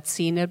one had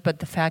seen it, but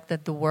the fact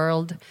that the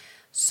world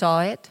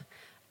saw it,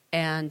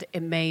 and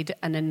it made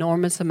an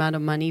enormous amount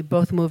of money.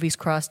 Both movies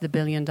crossed $1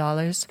 billion,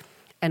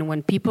 and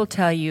when people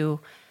tell you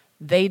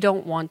they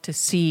don't want to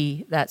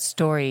see that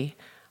story,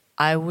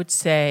 I would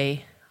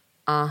say,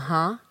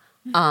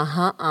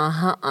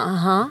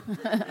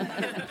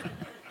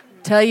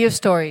 Tell your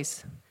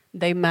stories.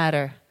 They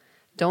matter.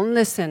 Don't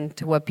listen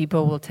to what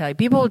people will tell you.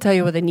 People will tell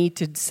you what they need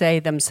to say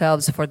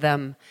themselves for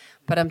them.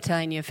 But I'm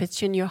telling you, if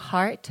it's in your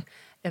heart,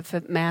 if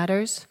it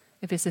matters,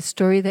 if it's a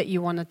story that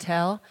you want to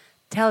tell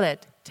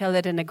it. Tell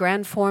it in a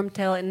grand form,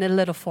 tell it in a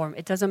little form.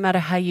 It doesn't matter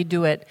how you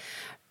do it.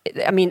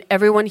 I mean,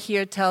 everyone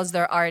here tells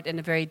their art in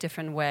a very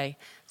different way.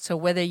 So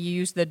whether you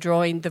use the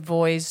drawing, the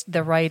voice,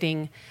 the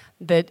writing,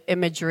 the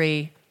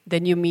imagery, the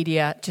new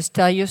media, just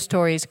tell your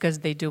stories because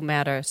they do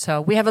matter.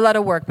 So we have a lot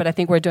of work, but I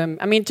think we're doing,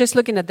 just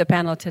looking at the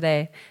panel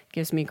today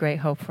gives me great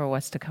hope for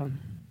what's to come.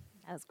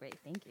 That was great.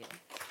 Thank you.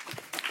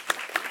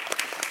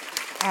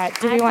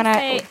 Do we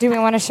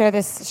want to share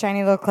this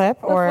shiny little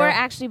clip? Before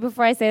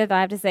I say that,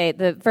 I have to say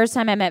the first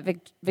time I met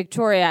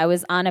Victoria, I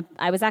was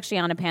actually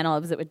on a panel.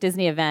 It was at a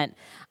Disney event,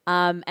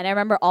 and I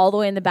remember all the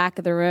way in the back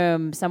of the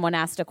room, someone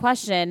asked a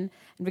question,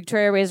 and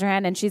Victoria raised her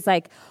hand, and she's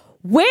like,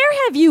 "Where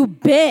have you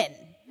been?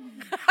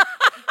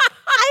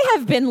 I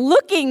have been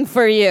looking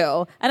for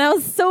you." And I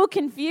was so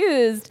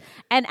confused.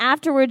 And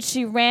afterwards,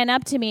 she ran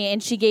up to me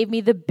and she gave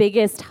me the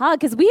biggest hug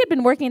because we had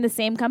been working in the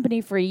same company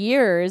for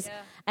years. Yeah.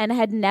 and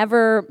had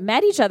never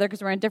met each other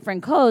because we're on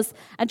different coasts.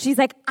 And she's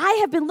like, I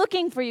have been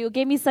looking for you.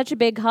 Gave me such a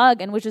big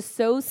hug and was just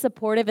so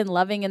supportive and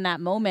loving in that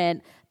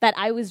moment that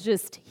I was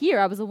just here.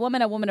 I was a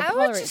woman of color.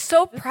 I was just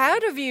so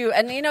proud of you.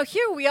 And,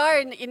 here we are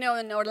in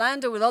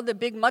Orlando with all the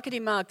big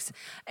muckety mucks.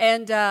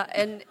 And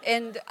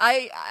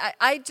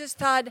I just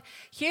thought,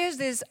 here's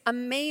this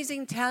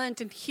amazing,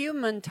 talented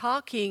human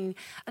talking.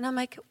 And I'm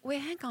like, wait,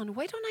 hang on.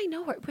 Why don't I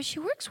know her? But she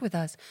works with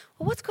us.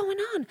 Well, what's going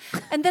on?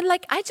 And then,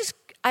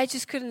 I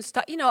just couldn't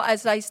stop.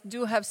 As I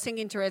do have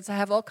singing Tourette's, I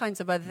have all kinds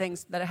of other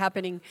things that are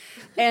happening.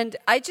 And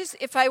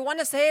if I want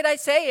to say it, I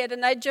say it.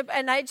 And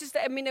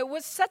it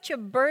was such a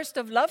burst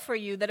of love for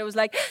you that it was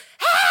like,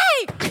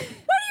 hey, what do you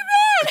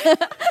mean?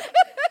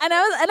 and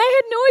I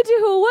had no idea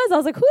who it was. I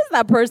was like, who's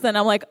that person?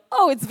 I'm like,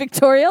 oh, it's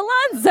Victoria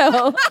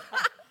Alonso.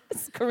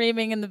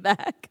 Screaming in the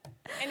back.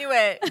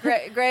 Anyway,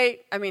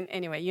 great.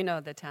 You know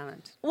the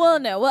talent. Well,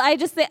 no. Well,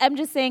 I'm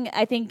just saying,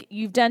 I think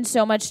you've done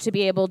so much to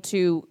be able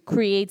to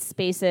create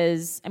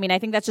spaces. I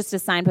think that's just a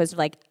signpost of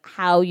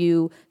how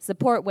you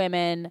support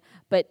women,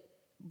 but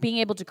being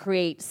able to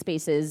create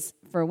spaces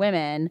for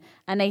women.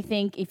 And I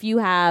think if you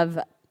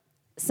have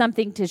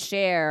something to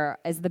share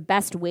as the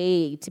best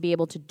way to be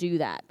able to do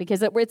that,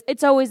 because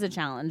it's always a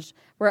challenge.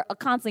 We're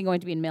constantly going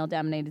to be in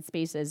male-dominated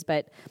spaces,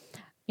 but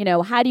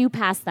how do you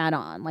pass that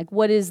on?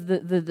 What is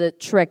the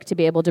trick to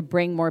be able to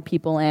bring more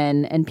people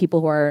in and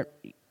people who are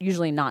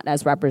usually not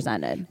as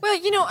represented? Well,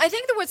 I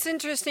think that what's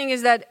interesting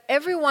is that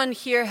everyone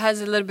here has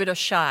a little bit of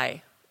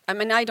shy.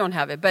 I don't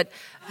have it, but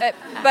a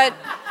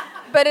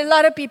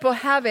lot of people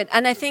have it.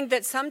 And I think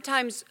that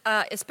sometimes,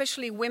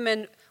 especially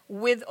women,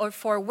 with or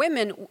for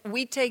women,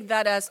 we take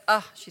that as,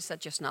 she's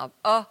such a snob.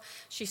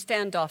 She's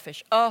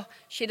standoffish.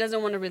 She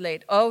doesn't want to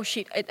relate.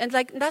 And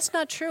that's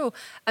not true.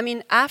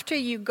 After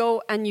you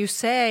go and you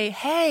say,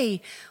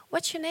 hey,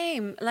 what's your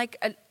name?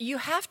 You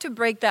have to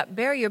break that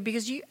barrier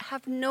because you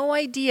have no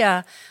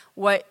idea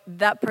what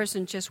that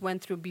person just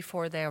went through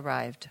before they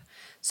arrived.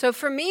 So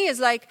for me,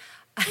 it's I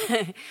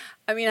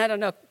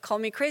don't know, call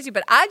me crazy,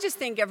 but I just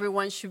think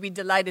everyone should be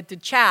delighted to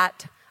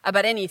chat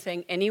about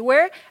anything,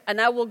 anywhere, and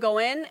I will go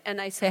in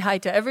and I say hi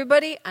to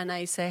everybody, and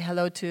I say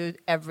hello to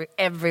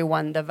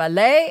everyone, the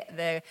valet,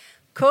 the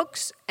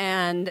cooks,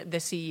 and the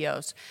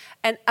CEOs,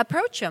 and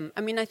approach them.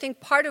 I think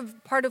part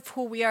of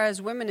who we are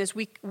as women is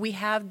we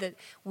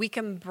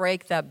can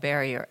break that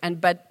barrier,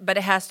 but it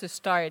has to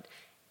start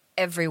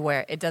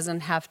everywhere. It doesn't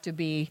have to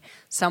be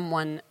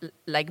someone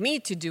like me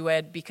to do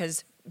it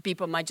because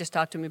people might just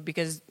talk to me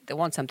because they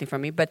want something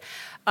from me, but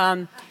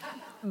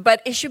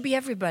it should be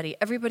everybody.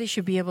 Everybody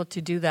should be able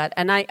to do that.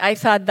 And I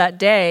thought that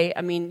day,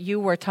 you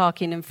were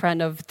talking in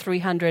front of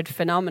 300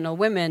 phenomenal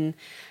women,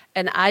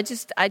 and I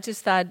just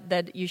thought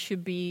that you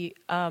should be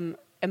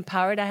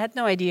empowered. I had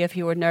no idea if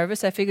you were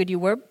nervous. I figured you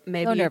were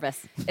maybe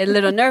a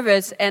little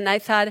nervous, and I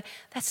thought,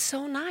 that's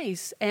so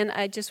nice. And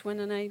I just went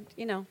and I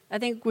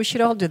think we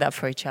should all do that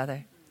for each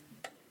other.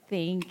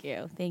 Thank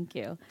you.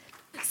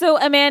 So,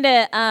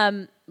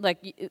 Amanda,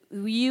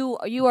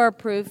 you are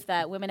proof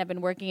that women have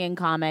been working in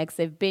comics.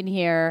 They've been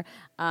here,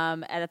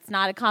 and it's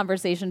not a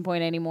conversation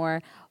point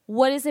anymore.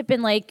 What has it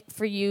been like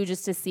for you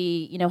just to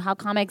see, how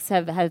comics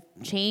have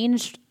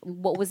changed?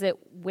 What was it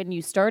when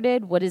you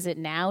started? What is it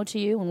now to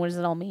you, and what does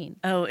it all mean?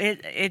 Oh,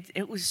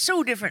 it was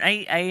so different.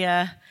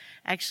 I've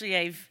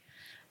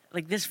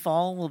this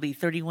fall will be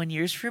 31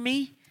 years for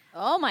me.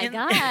 Oh my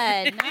God,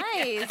 nice.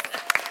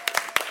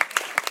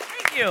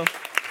 Thank you.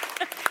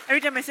 Every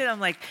time I say it, I'm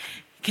like,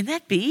 can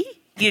that be?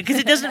 Because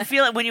it doesn't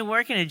feel like when you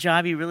work in a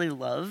job you really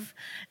love,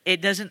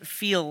 it doesn't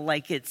feel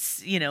like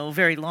it's,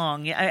 very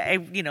long.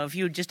 If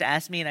you had just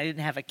asked me and I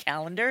didn't have a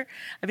calendar,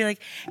 I'd be like,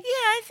 yeah,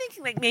 I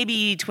think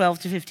maybe 12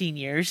 to 15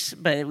 years,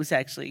 but it was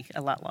actually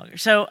a lot longer.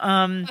 So,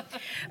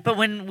 but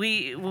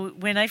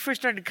when I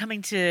first started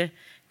coming to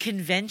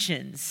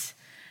conventions,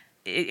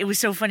 it was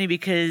so funny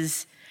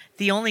because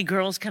the only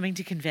girls coming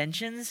to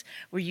conventions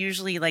were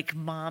usually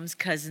moms,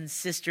 cousins,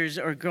 sisters,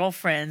 or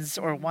girlfriends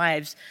or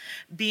wives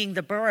being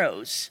the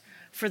burros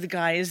for the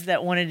guys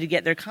that wanted to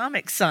get their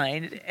comics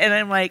signed. And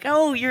I'm like,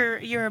 oh,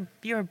 you're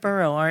a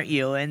burro, aren't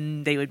you?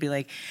 And they would be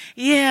like,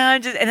 yeah.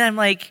 And I'm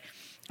like,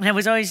 and I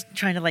was always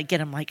trying to get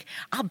them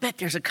I'll bet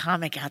there's a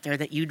comic out there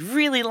that you'd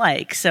really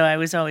like. So I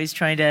was always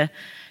trying to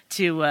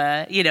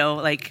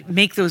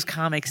make those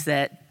comics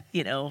that,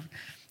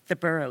 the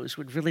burros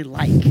would really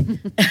like.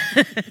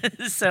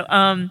 So,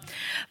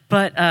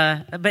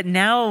 but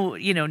now,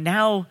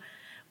 now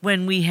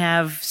when we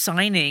have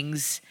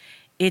signings,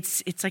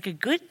 it's a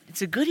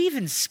good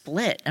even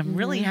split. I'm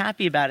really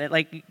happy about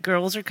it.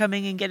 Girls are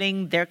coming and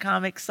getting their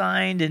comics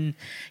signed, and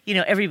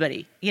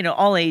everybody,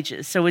 all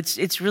ages. So it's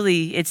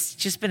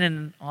just been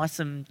an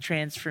awesome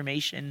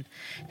transformation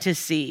to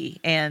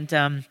see.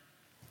 And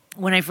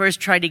when I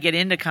first tried to get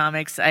into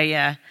comics,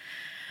 I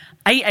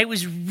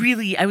was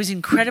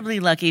incredibly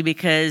lucky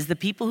because the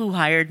people who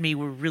hired me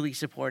were really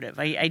supportive.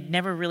 I'd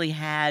never really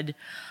had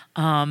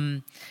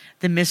the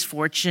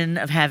misfortune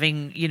of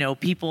having,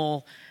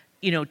 people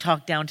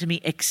talk down to me,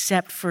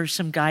 except for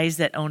some guys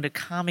that owned a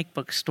comic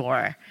book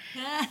store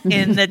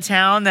in the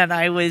town that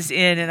I was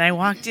in. And I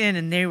walked in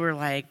and they were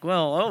like,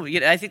 well,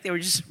 I think they were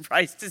just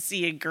surprised to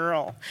see a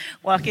girl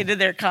walk into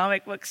their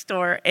comic book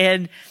store.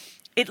 And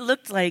it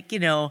looked like,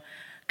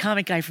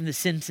 comic guy from The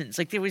Simpsons.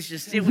 Like it was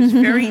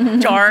very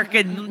dark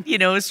and,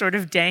 sort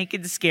of dank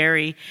and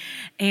scary.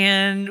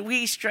 And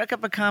we struck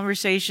up a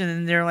conversation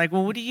and they're like,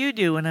 well, what do you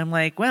do? And I'm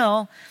like,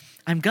 well,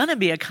 I'm going to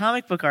be a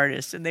comic book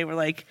artist. And they were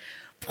like,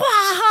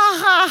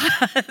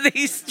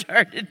 they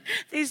started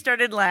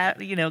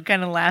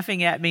kind of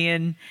laughing at me,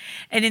 and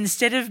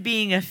instead of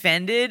being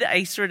offended,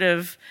 I sort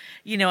of,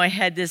 I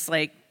had this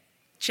like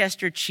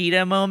Chester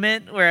Cheetah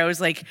moment where I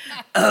was like,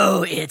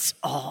 oh, it's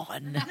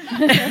on.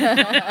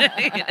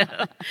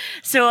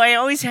 So I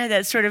always had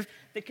that sort of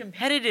the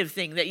competitive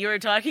thing that you were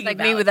talking like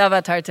about. Like me with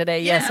Avatar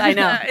today. Yes, I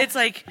know. It's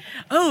like,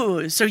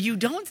 oh, so you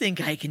don't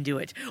think I can do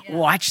it? Yeah.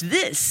 Watch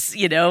this,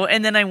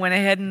 And then I went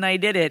ahead and I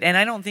did it. And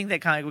I don't think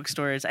that comic book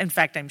store is. In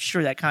fact, I'm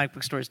sure that comic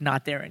book store is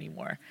not there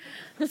anymore.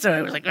 So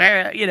I was like,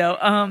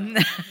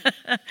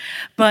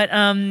 but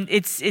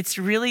it's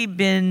really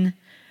been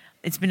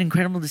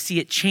incredible to see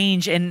it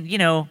change. And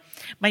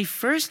my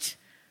first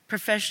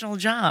professional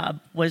job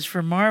was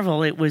for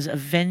Marvel. It was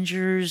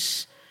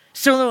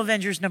Solo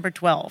Avengers number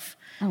 12.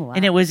 Oh, wow.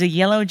 And it was a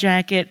Yellow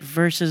Jacket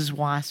versus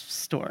Wasp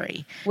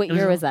story. What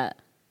year was that?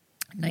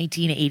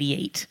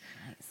 1988.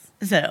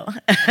 Nice. So,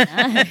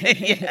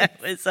 yeah, it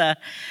was.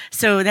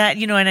 So that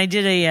and I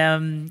did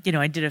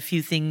I did a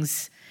few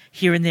things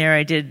here and there.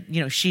 I did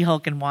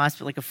She-Hulk and Wasp,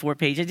 like a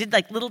 4-page. I did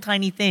like little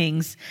tiny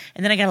things,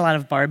 and then I got a lot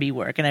of Barbie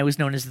work, and I was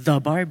known as the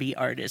Barbie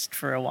artist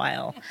for a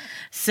while.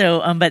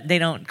 So, but they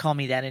don't call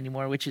me that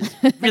anymore, which is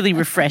really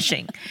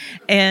refreshing.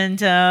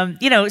 And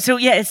so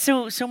yeah, it's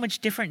so much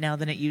different now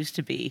than it used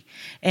to be,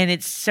 and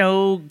it's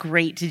so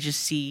great to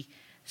just see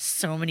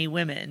so many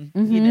women,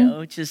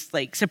 just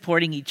like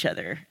supporting each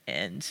other,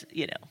 and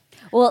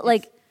Well,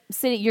 like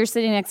you're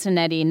sitting next to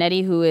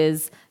Nnedi, who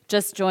is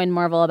just joined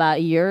Marvel about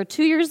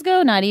 2 years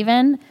ago, not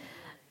even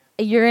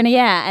a year and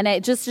and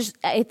it just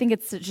I think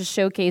it just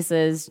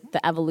showcases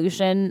the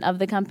evolution of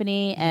the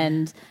company.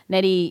 And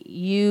Nnedi,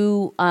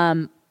 you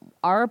are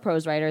a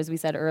prose writer, as we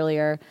said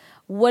earlier.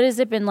 What has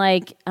it been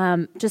like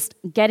just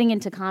getting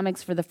into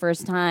comics for the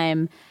first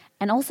time,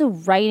 and also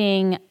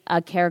writing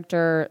a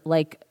character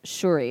like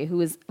Shuri,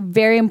 who is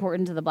very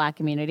important to the Black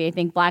community? I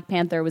think Black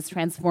Panther was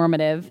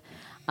transformative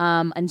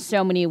in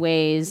so many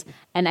ways,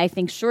 and I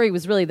think Shuri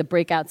was really the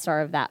breakout star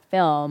of that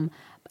film.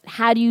 But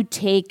how do you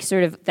take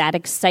sort of that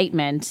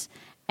excitement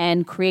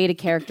and create a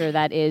character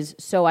that is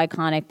so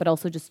iconic but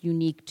also just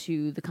unique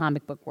to the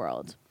comic book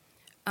world?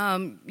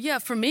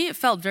 For me, it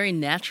felt very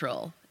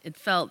natural.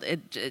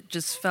 It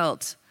just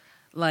felt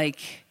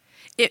like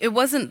it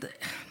wasn't.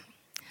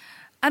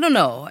 I don't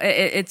know.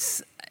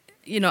 It's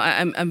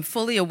I'm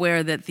fully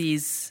aware that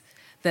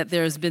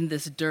there's been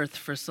this dearth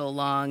for so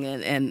long,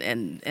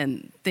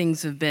 and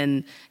things have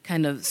been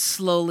kind of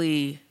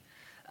slowly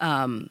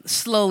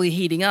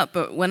heating up.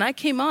 But when I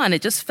came on,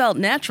 it just felt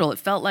natural. It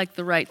felt like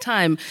the right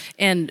time.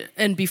 And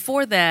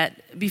before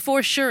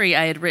Shuri,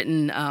 I had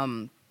written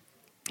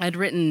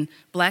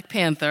Black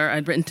Panther,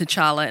 I'd written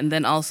T'Challa, and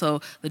then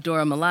also the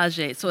Dora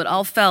Milaje. So it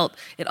all felt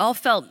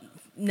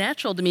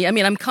natural to me. I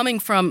mean, I'm coming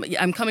from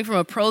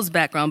a prose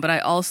background, but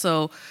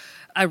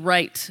I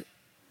write,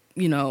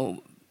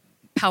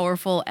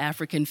 powerful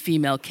African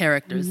female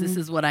characters. Mm-hmm. This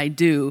is what I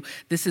do.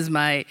 And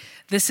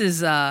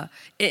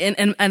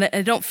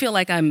I don't feel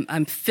like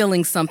I'm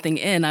filling something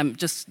in.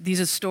 These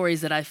are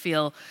stories that I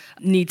feel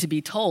need to be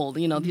told.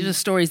 Mm-hmm. These are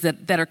stories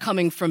that are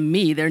coming from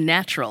me. They're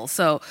natural.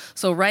 So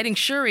writing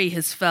Shuri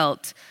has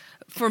felt,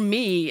 for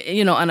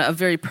me, on a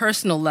very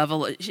personal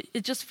level,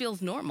 it just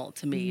feels normal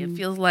to me. Mm-hmm. It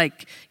feels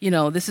like,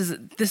 this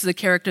is a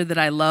character that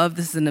I love.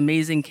 This is an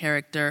amazing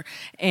character,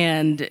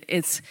 and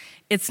it's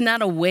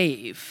not a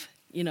wave.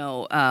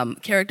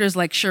 Characters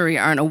like Shuri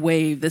aren't a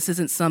wave. This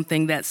isn't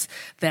something that's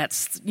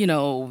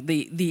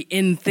the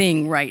in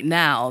thing right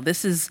now.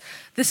 This is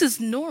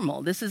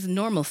normal. This is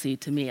normalcy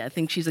to me. I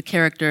think she's a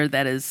character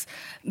that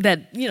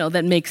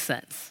makes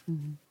sense.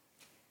 Mm-hmm.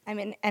 I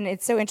mean, and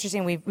it's so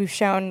interesting. We've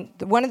shown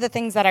one of the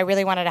things that I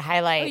really wanted to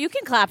highlight. Oh, you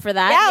can clap for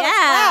that.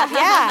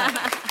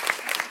 Yeah.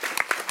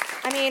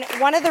 I mean,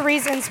 one of the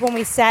reasons when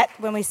we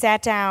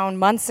sat down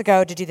months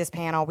ago to do this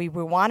panel, we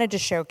wanted to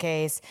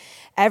showcase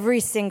every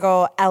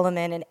single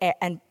element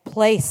and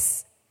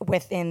place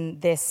within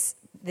this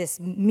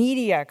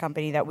media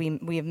company that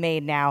we have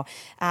made now.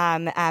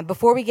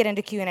 Before we get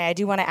into Q&A, I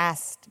do want to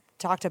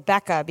talk to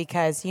Becka,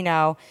 because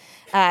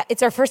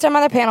it's our first time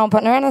on the panel,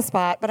 putting her on the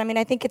spot. But I mean,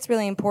 I think it's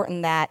really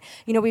important that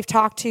we've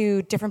talked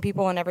to different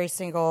people in every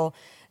single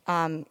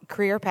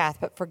career path,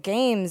 but for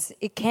games,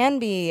 it can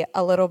be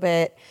a little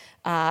bit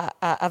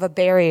of a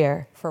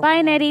barrier for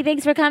Bye, Nnedi.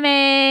 Thanks for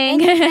coming.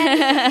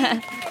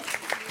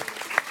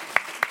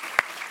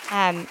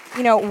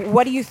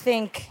 What do you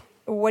think?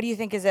 What do you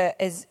think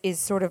is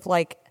sort of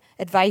like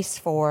advice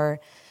for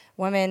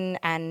women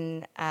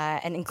and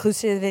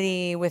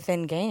inclusivity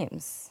within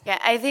games? Yeah,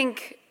 I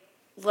think.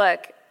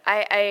 Look,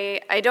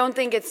 I don't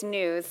think it's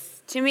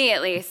news, to me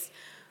at least.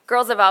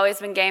 Girls have always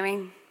been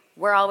gaming.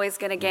 We're always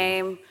going to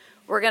game.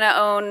 We're going to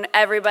own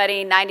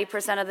everybody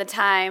 90% of the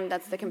time.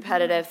 That's the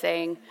competitive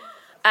thing.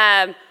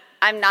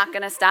 I'm not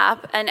going to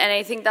stop. And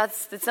I think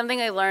that's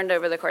something I learned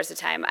over the course of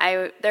time.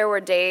 There were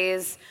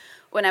days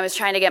when I was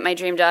trying to get my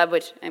dream job,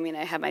 which, I mean,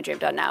 I have my dream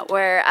job now,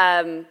 where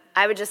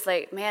I would just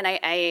like, man,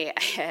 I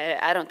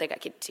don't think I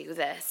could do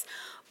this.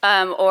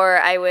 Or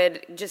I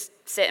would just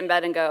sit in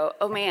bed and go,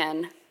 oh,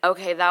 man,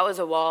 okay, that was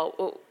a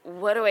wall.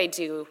 What do I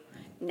do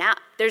now?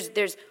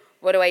 There's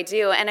what do I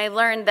do? And I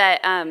learned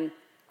that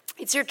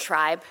it's your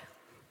tribe.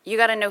 You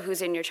got to know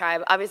who's in your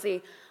tribe.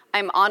 Obviously,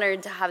 I'm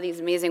honored to have these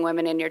amazing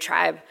women in your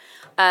tribe.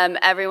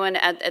 Everyone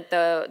at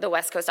the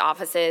West Coast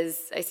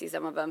offices, I see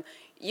some of them.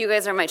 You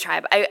guys are my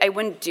tribe. I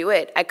wouldn't do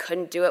it. I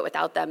couldn't do it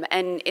without them.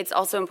 And it's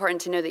also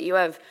important to know that you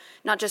have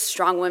not just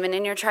strong women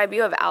in your tribe,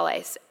 you have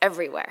allies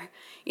everywhere.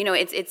 You know,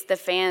 it's the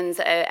fans.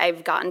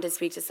 I've gotten to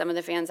speak to some of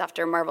the fans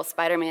after Marvel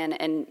Spider-Man,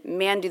 and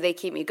man, do they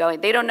keep me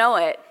going. They don't know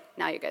it.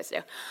 Now you guys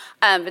do.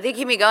 But they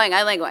keep me going.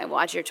 I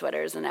watch your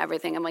Twitters and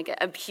everything. I'm like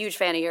a huge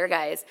fan of your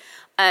guys.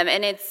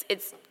 And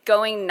it's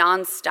going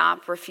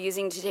nonstop,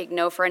 refusing to take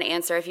no for an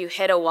answer. If you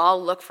hit a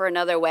wall, look for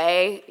another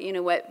way. You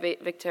know what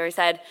Victoria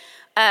said.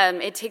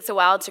 It takes a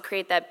while to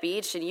create that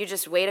beach, and you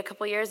just wait a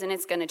couple years, and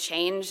it's going to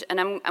change. And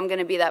I'm going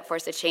to be that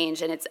force of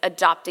change. And it's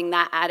adopting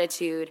that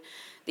attitude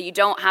that you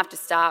don't have to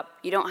stop.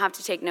 You don't have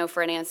to take no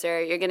for an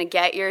answer. You're going to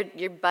get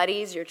your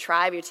buddies, your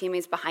tribe, your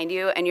teammates behind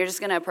you, and you're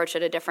just going to approach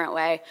it a different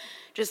way.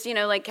 Just, you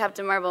know, like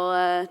Captain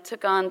Marvel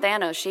took on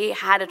Thanos. She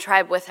had a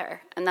tribe with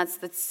her, and that's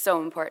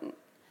so important.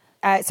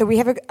 So we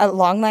have a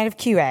long line of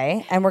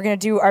QA, and we're going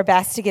to do our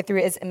best to get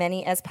through as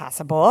many as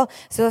possible.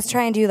 So let's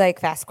try and do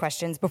fast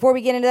questions. Before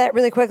we get into that,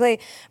 really quickly,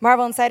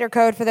 Marvel Insider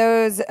code for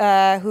those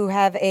who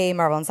have a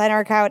Marvel Insider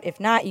account. If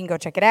not, you can go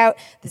check it out.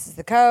 This is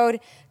the code.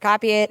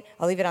 Copy it.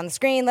 I'll leave it on the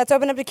screen. Let's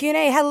open up to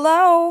Q&A.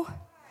 Hello.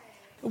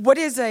 What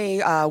is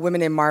a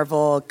Women in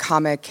Marvel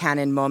comic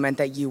canon moment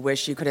that you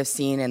wish you could have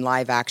seen in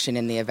live action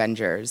in the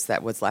Avengers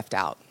that was left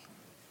out?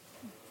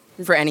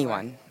 For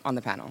anyone on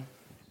the panel.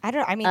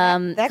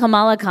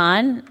 Kamala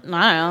Khan. I don't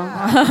know.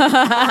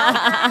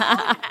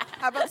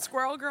 How about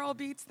Squirrel Girl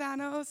beats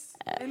Thanos?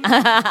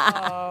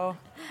 Oh.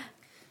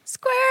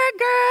 Squirrel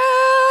Girl!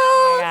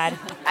 Oh, my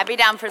God. I'd be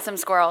down for some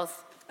squirrels.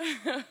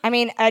 I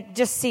mean,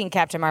 just seeing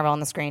Captain Marvel on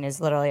the screen is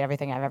literally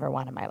everything I've ever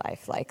wanted in my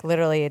life. Like,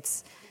 literally,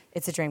 it's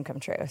a dream come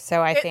true.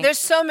 So I think there's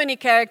so many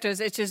characters.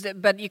 It's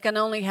just, but you can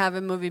only have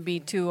a movie be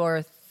 2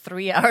 or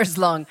 3 hours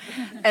long,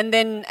 and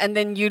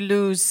then you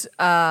lose.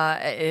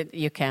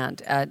 You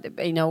can't.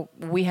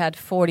 We had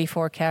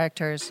 44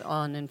 characters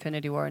on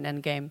Infinity War and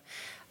Endgame.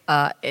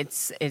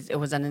 It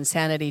was an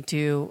insanity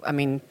to. I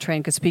mean,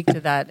 Trinh could speak to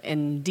that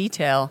in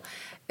detail.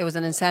 It was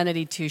an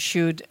insanity to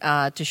shoot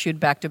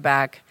back to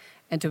back,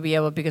 and to be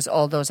able, because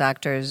all those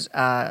actors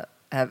are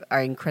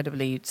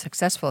incredibly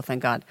successful,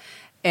 thank God.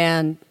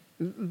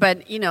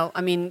 But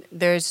I mean,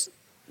 there's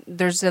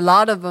a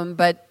lot of them,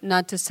 but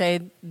not to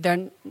say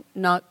they're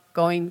not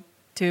going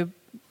to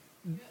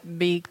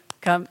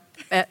become.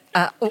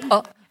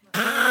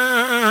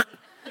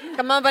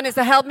 Come on,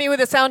 Vanessa, help me with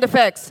the sound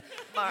effects.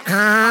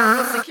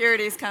 Marvel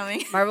Security's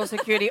coming. Marvel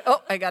Security.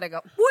 Oh, I gotta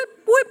go. Whoop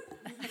whoop.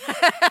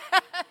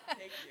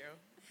 Thank you.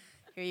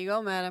 Here you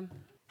go, madam.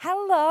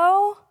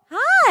 Hello.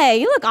 Hi,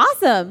 you look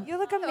awesome. You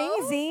look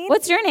amazing.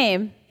 What's your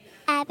name?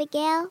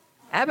 Abigail.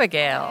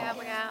 Abigail.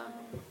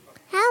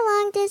 How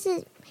long does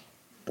it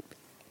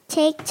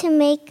take to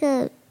make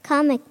a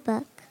comic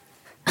book?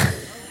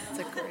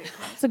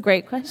 That's a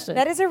great question.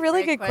 That is a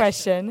really good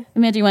question.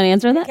 Amanda, do you want to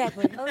answer that?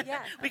 Kathleen. Oh,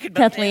 yeah. We could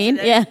Kathleen,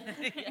 yeah.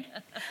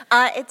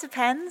 It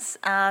depends.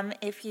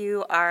 If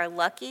you are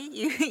lucky,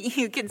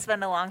 you can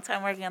spend a long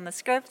time working on the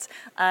script.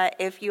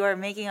 If you are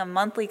making a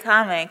monthly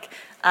comic,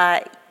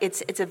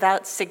 it's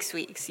about 6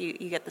 weeks. You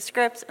get the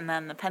script, and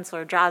then the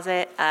penciler draws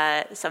it,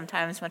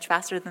 sometimes much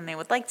faster than they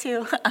would like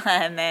to,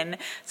 and then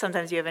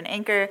sometimes you have an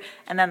anchor,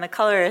 and then the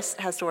colorist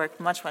has to work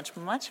much, much,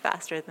 much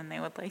faster than they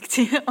would like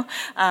to,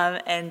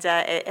 and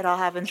it all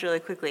happens really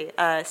quickly.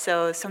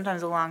 So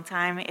sometimes a long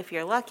time if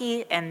you're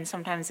lucky, and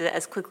sometimes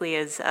as quickly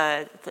as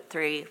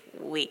 3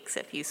 weeks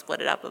if you split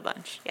it up a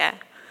bunch. Yeah.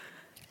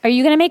 Are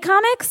you going to make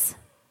comics?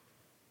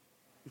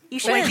 You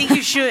should. I think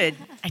you should.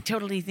 I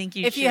totally think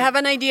you should. If you have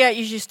an idea,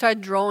 you should start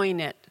drawing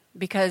it,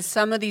 because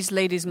some of these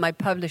ladies might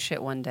publish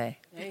it one day.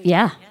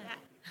 Yeah.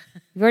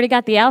 You've already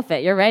got the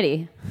outfit. You're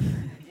ready.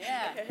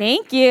 Yeah.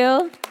 Thank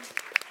you.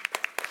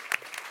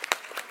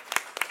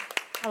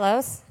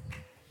 Hello.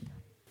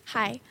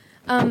 Hi.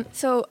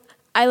 So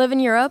I live in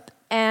Europe,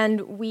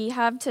 and we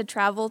have to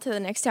travel to the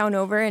next town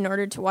over in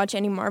order to watch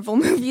any Marvel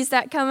movies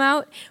that come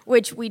out,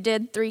 which we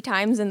did 3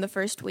 times in the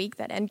first week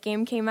that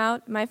Endgame came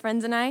out, my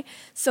friends and I.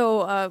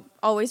 So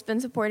always been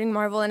supporting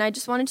Marvel, and I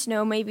just wanted to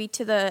know, maybe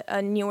to the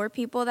newer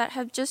people that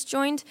have just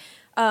joined,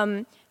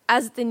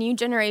 as the new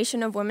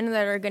generation of women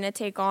that are going to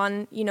take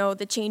on,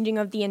 the changing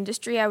of the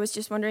industry, I was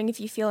just wondering if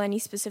you feel any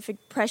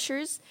specific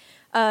pressures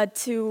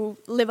to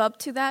live up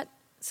to that,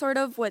 sort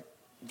of what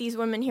these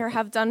women here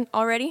have done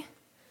already.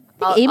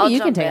 Aimee,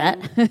 you can take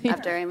that.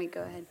 After Aimee,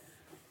 go ahead.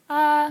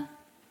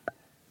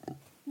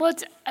 Well,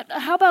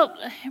 how about,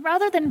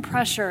 rather than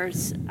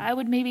pressures, I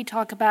would maybe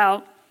talk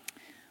about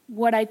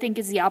what I think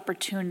is the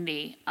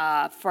opportunity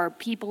for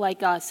people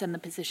like us in the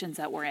positions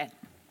that we're in.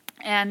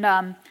 And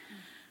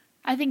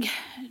I think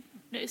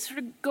sort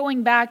of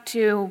going back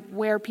to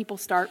where people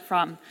start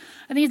from,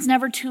 I think it's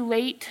never too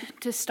late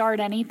to start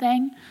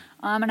anything.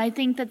 And I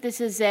think that this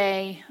is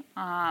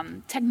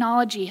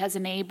technology has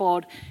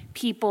enabled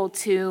people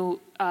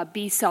to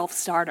be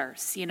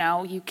self-starters.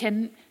 You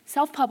can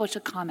self-publish a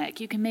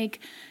comic. You can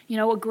make,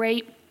 a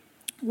great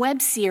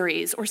web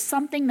series or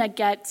something that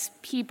gets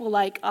people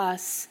like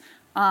us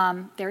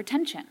their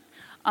attention.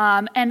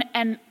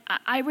 And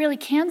I really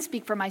can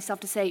speak for myself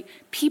to say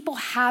people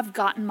have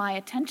gotten my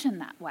attention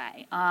that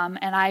way.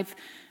 And I've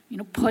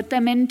put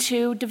them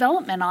into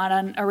development on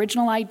an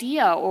original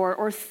idea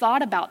or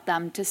thought about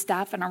them to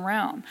staff in a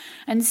room.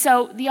 And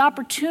so the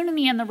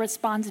opportunity and the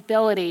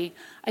responsibility,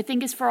 I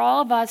think, is for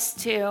all of us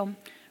to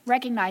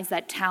recognize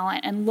that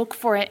talent and look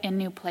for it in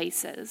new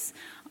places.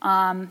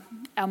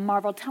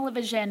 Marvel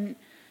Television,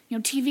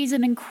 TV is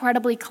an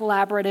incredibly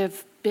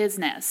collaborative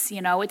business.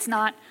 It's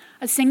not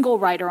a single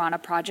writer on a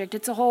project.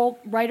 It's a whole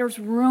writer's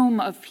room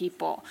of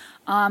people.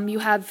 You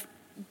have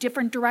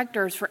different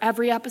directors for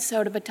every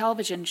episode of a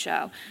television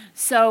show.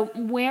 So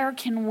where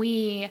can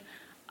we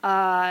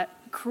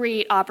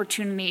create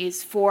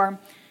opportunities for,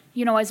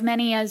 as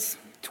many as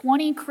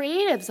 20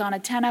 creatives on a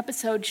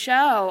 10-episode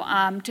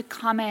show to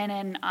come in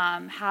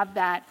and have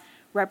that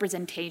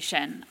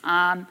representation?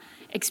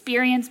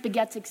 Experience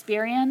begets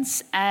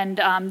experience, and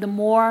the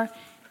more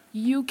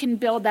you can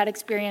build that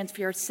experience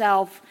for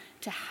yourself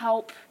to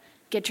help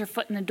get your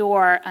foot in the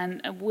door,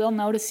 and we'll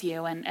notice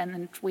you,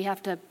 and we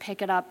have to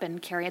pick it up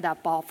and carry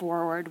that ball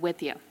forward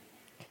with you.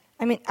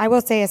 I mean, I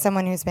will say, as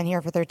someone who's been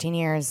here for 13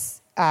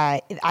 years,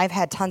 I've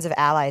had tons of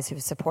allies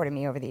who've supported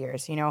me over the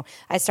years.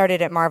 I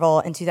started at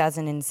Marvel in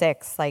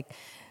 2006.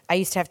 I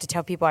used to have to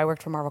tell people I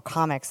worked for Marvel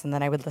Comics, and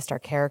then I would list our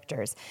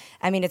characters.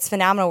 I mean, it's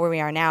phenomenal where we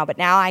are now, but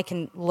now I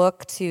can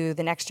look to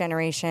the next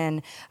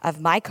generation of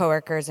my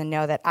coworkers and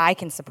know that I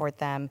can support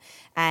them,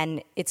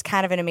 and it's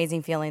kind of an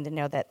amazing feeling to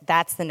know that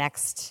that's the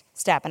next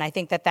step. And I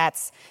think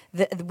that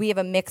we have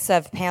a mix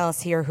of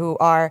panelists here who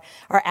are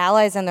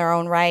allies in their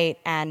own right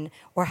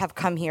or have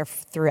come here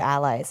through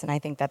allies, and I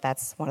think that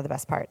that's one of the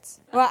best parts.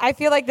 Well, I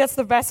feel like that's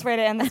the best way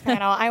to end this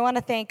panel. I want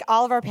to thank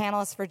all of our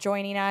panelists for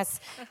joining us.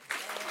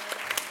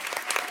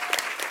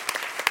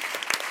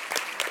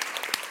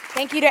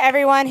 Thank you to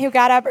everyone who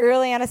got up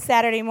early on a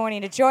Saturday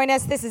morning to join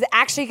us. This is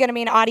actually going to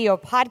be an audio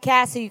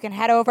podcast, so you can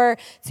head over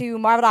to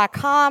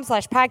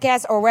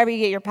marvel.com/podcast or wherever you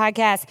get your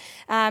podcasts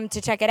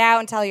to check it out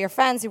and tell your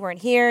friends who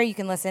weren't here. You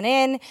can listen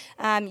in.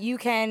 You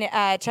can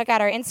check out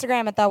our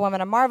Instagram at The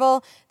Woman of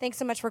Marvel. Thanks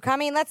so much for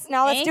coming. Let's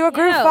do a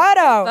group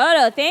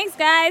photo. Thanks,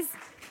 guys.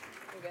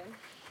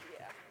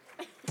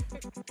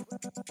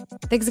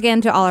 Thanks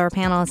again to all our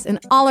panelists and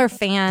all our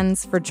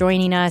fans for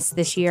joining us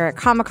this year at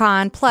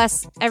Comic-Con,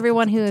 plus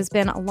everyone who has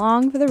been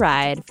along for the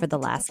ride for the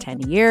last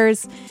 10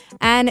 years.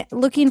 And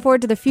looking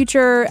forward to the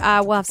future,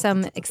 we'll have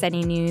some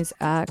exciting news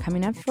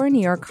coming up for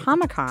New York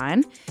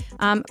Comic-Con.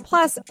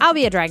 Plus, I'll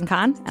be at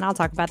DragonCon, and I'll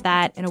talk about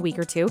that in a week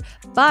or two.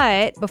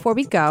 But before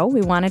we go,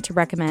 we wanted to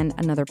recommend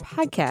another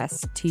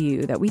podcast to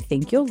you that we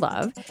think you'll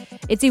love.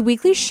 It's a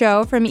weekly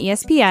show from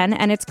ESPN,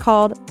 and it's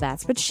called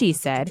That's What She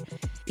Said.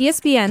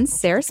 ESPN's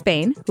Sarah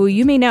Spain, who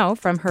you may know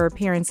from her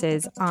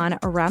appearances on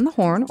Around the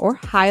Horn or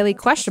Highly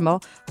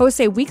Questionable, hosts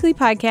a weekly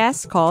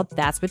podcast called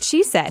That's What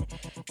She Said.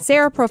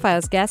 Sarah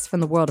profiles guests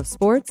from the world of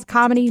sports,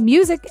 comedy,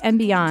 music, and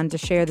beyond to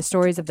share the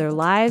stories of their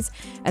lives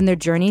and their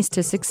journeys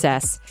to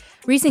success.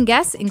 Recent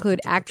guests include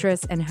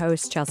actress and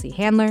host Chelsea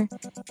Handler,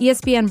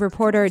 ESPN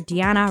reporter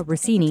Diana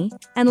Rossini,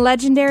 and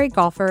legendary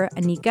golfer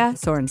Annika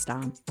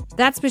Sorenstam.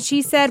 That's What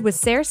She Said with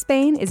Sarah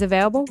Spain is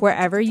available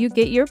wherever you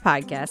get your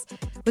podcasts.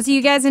 We'll see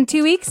you guys in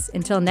 2 weeks.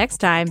 Until next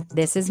time,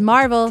 this is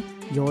Marvel,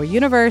 your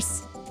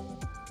universe.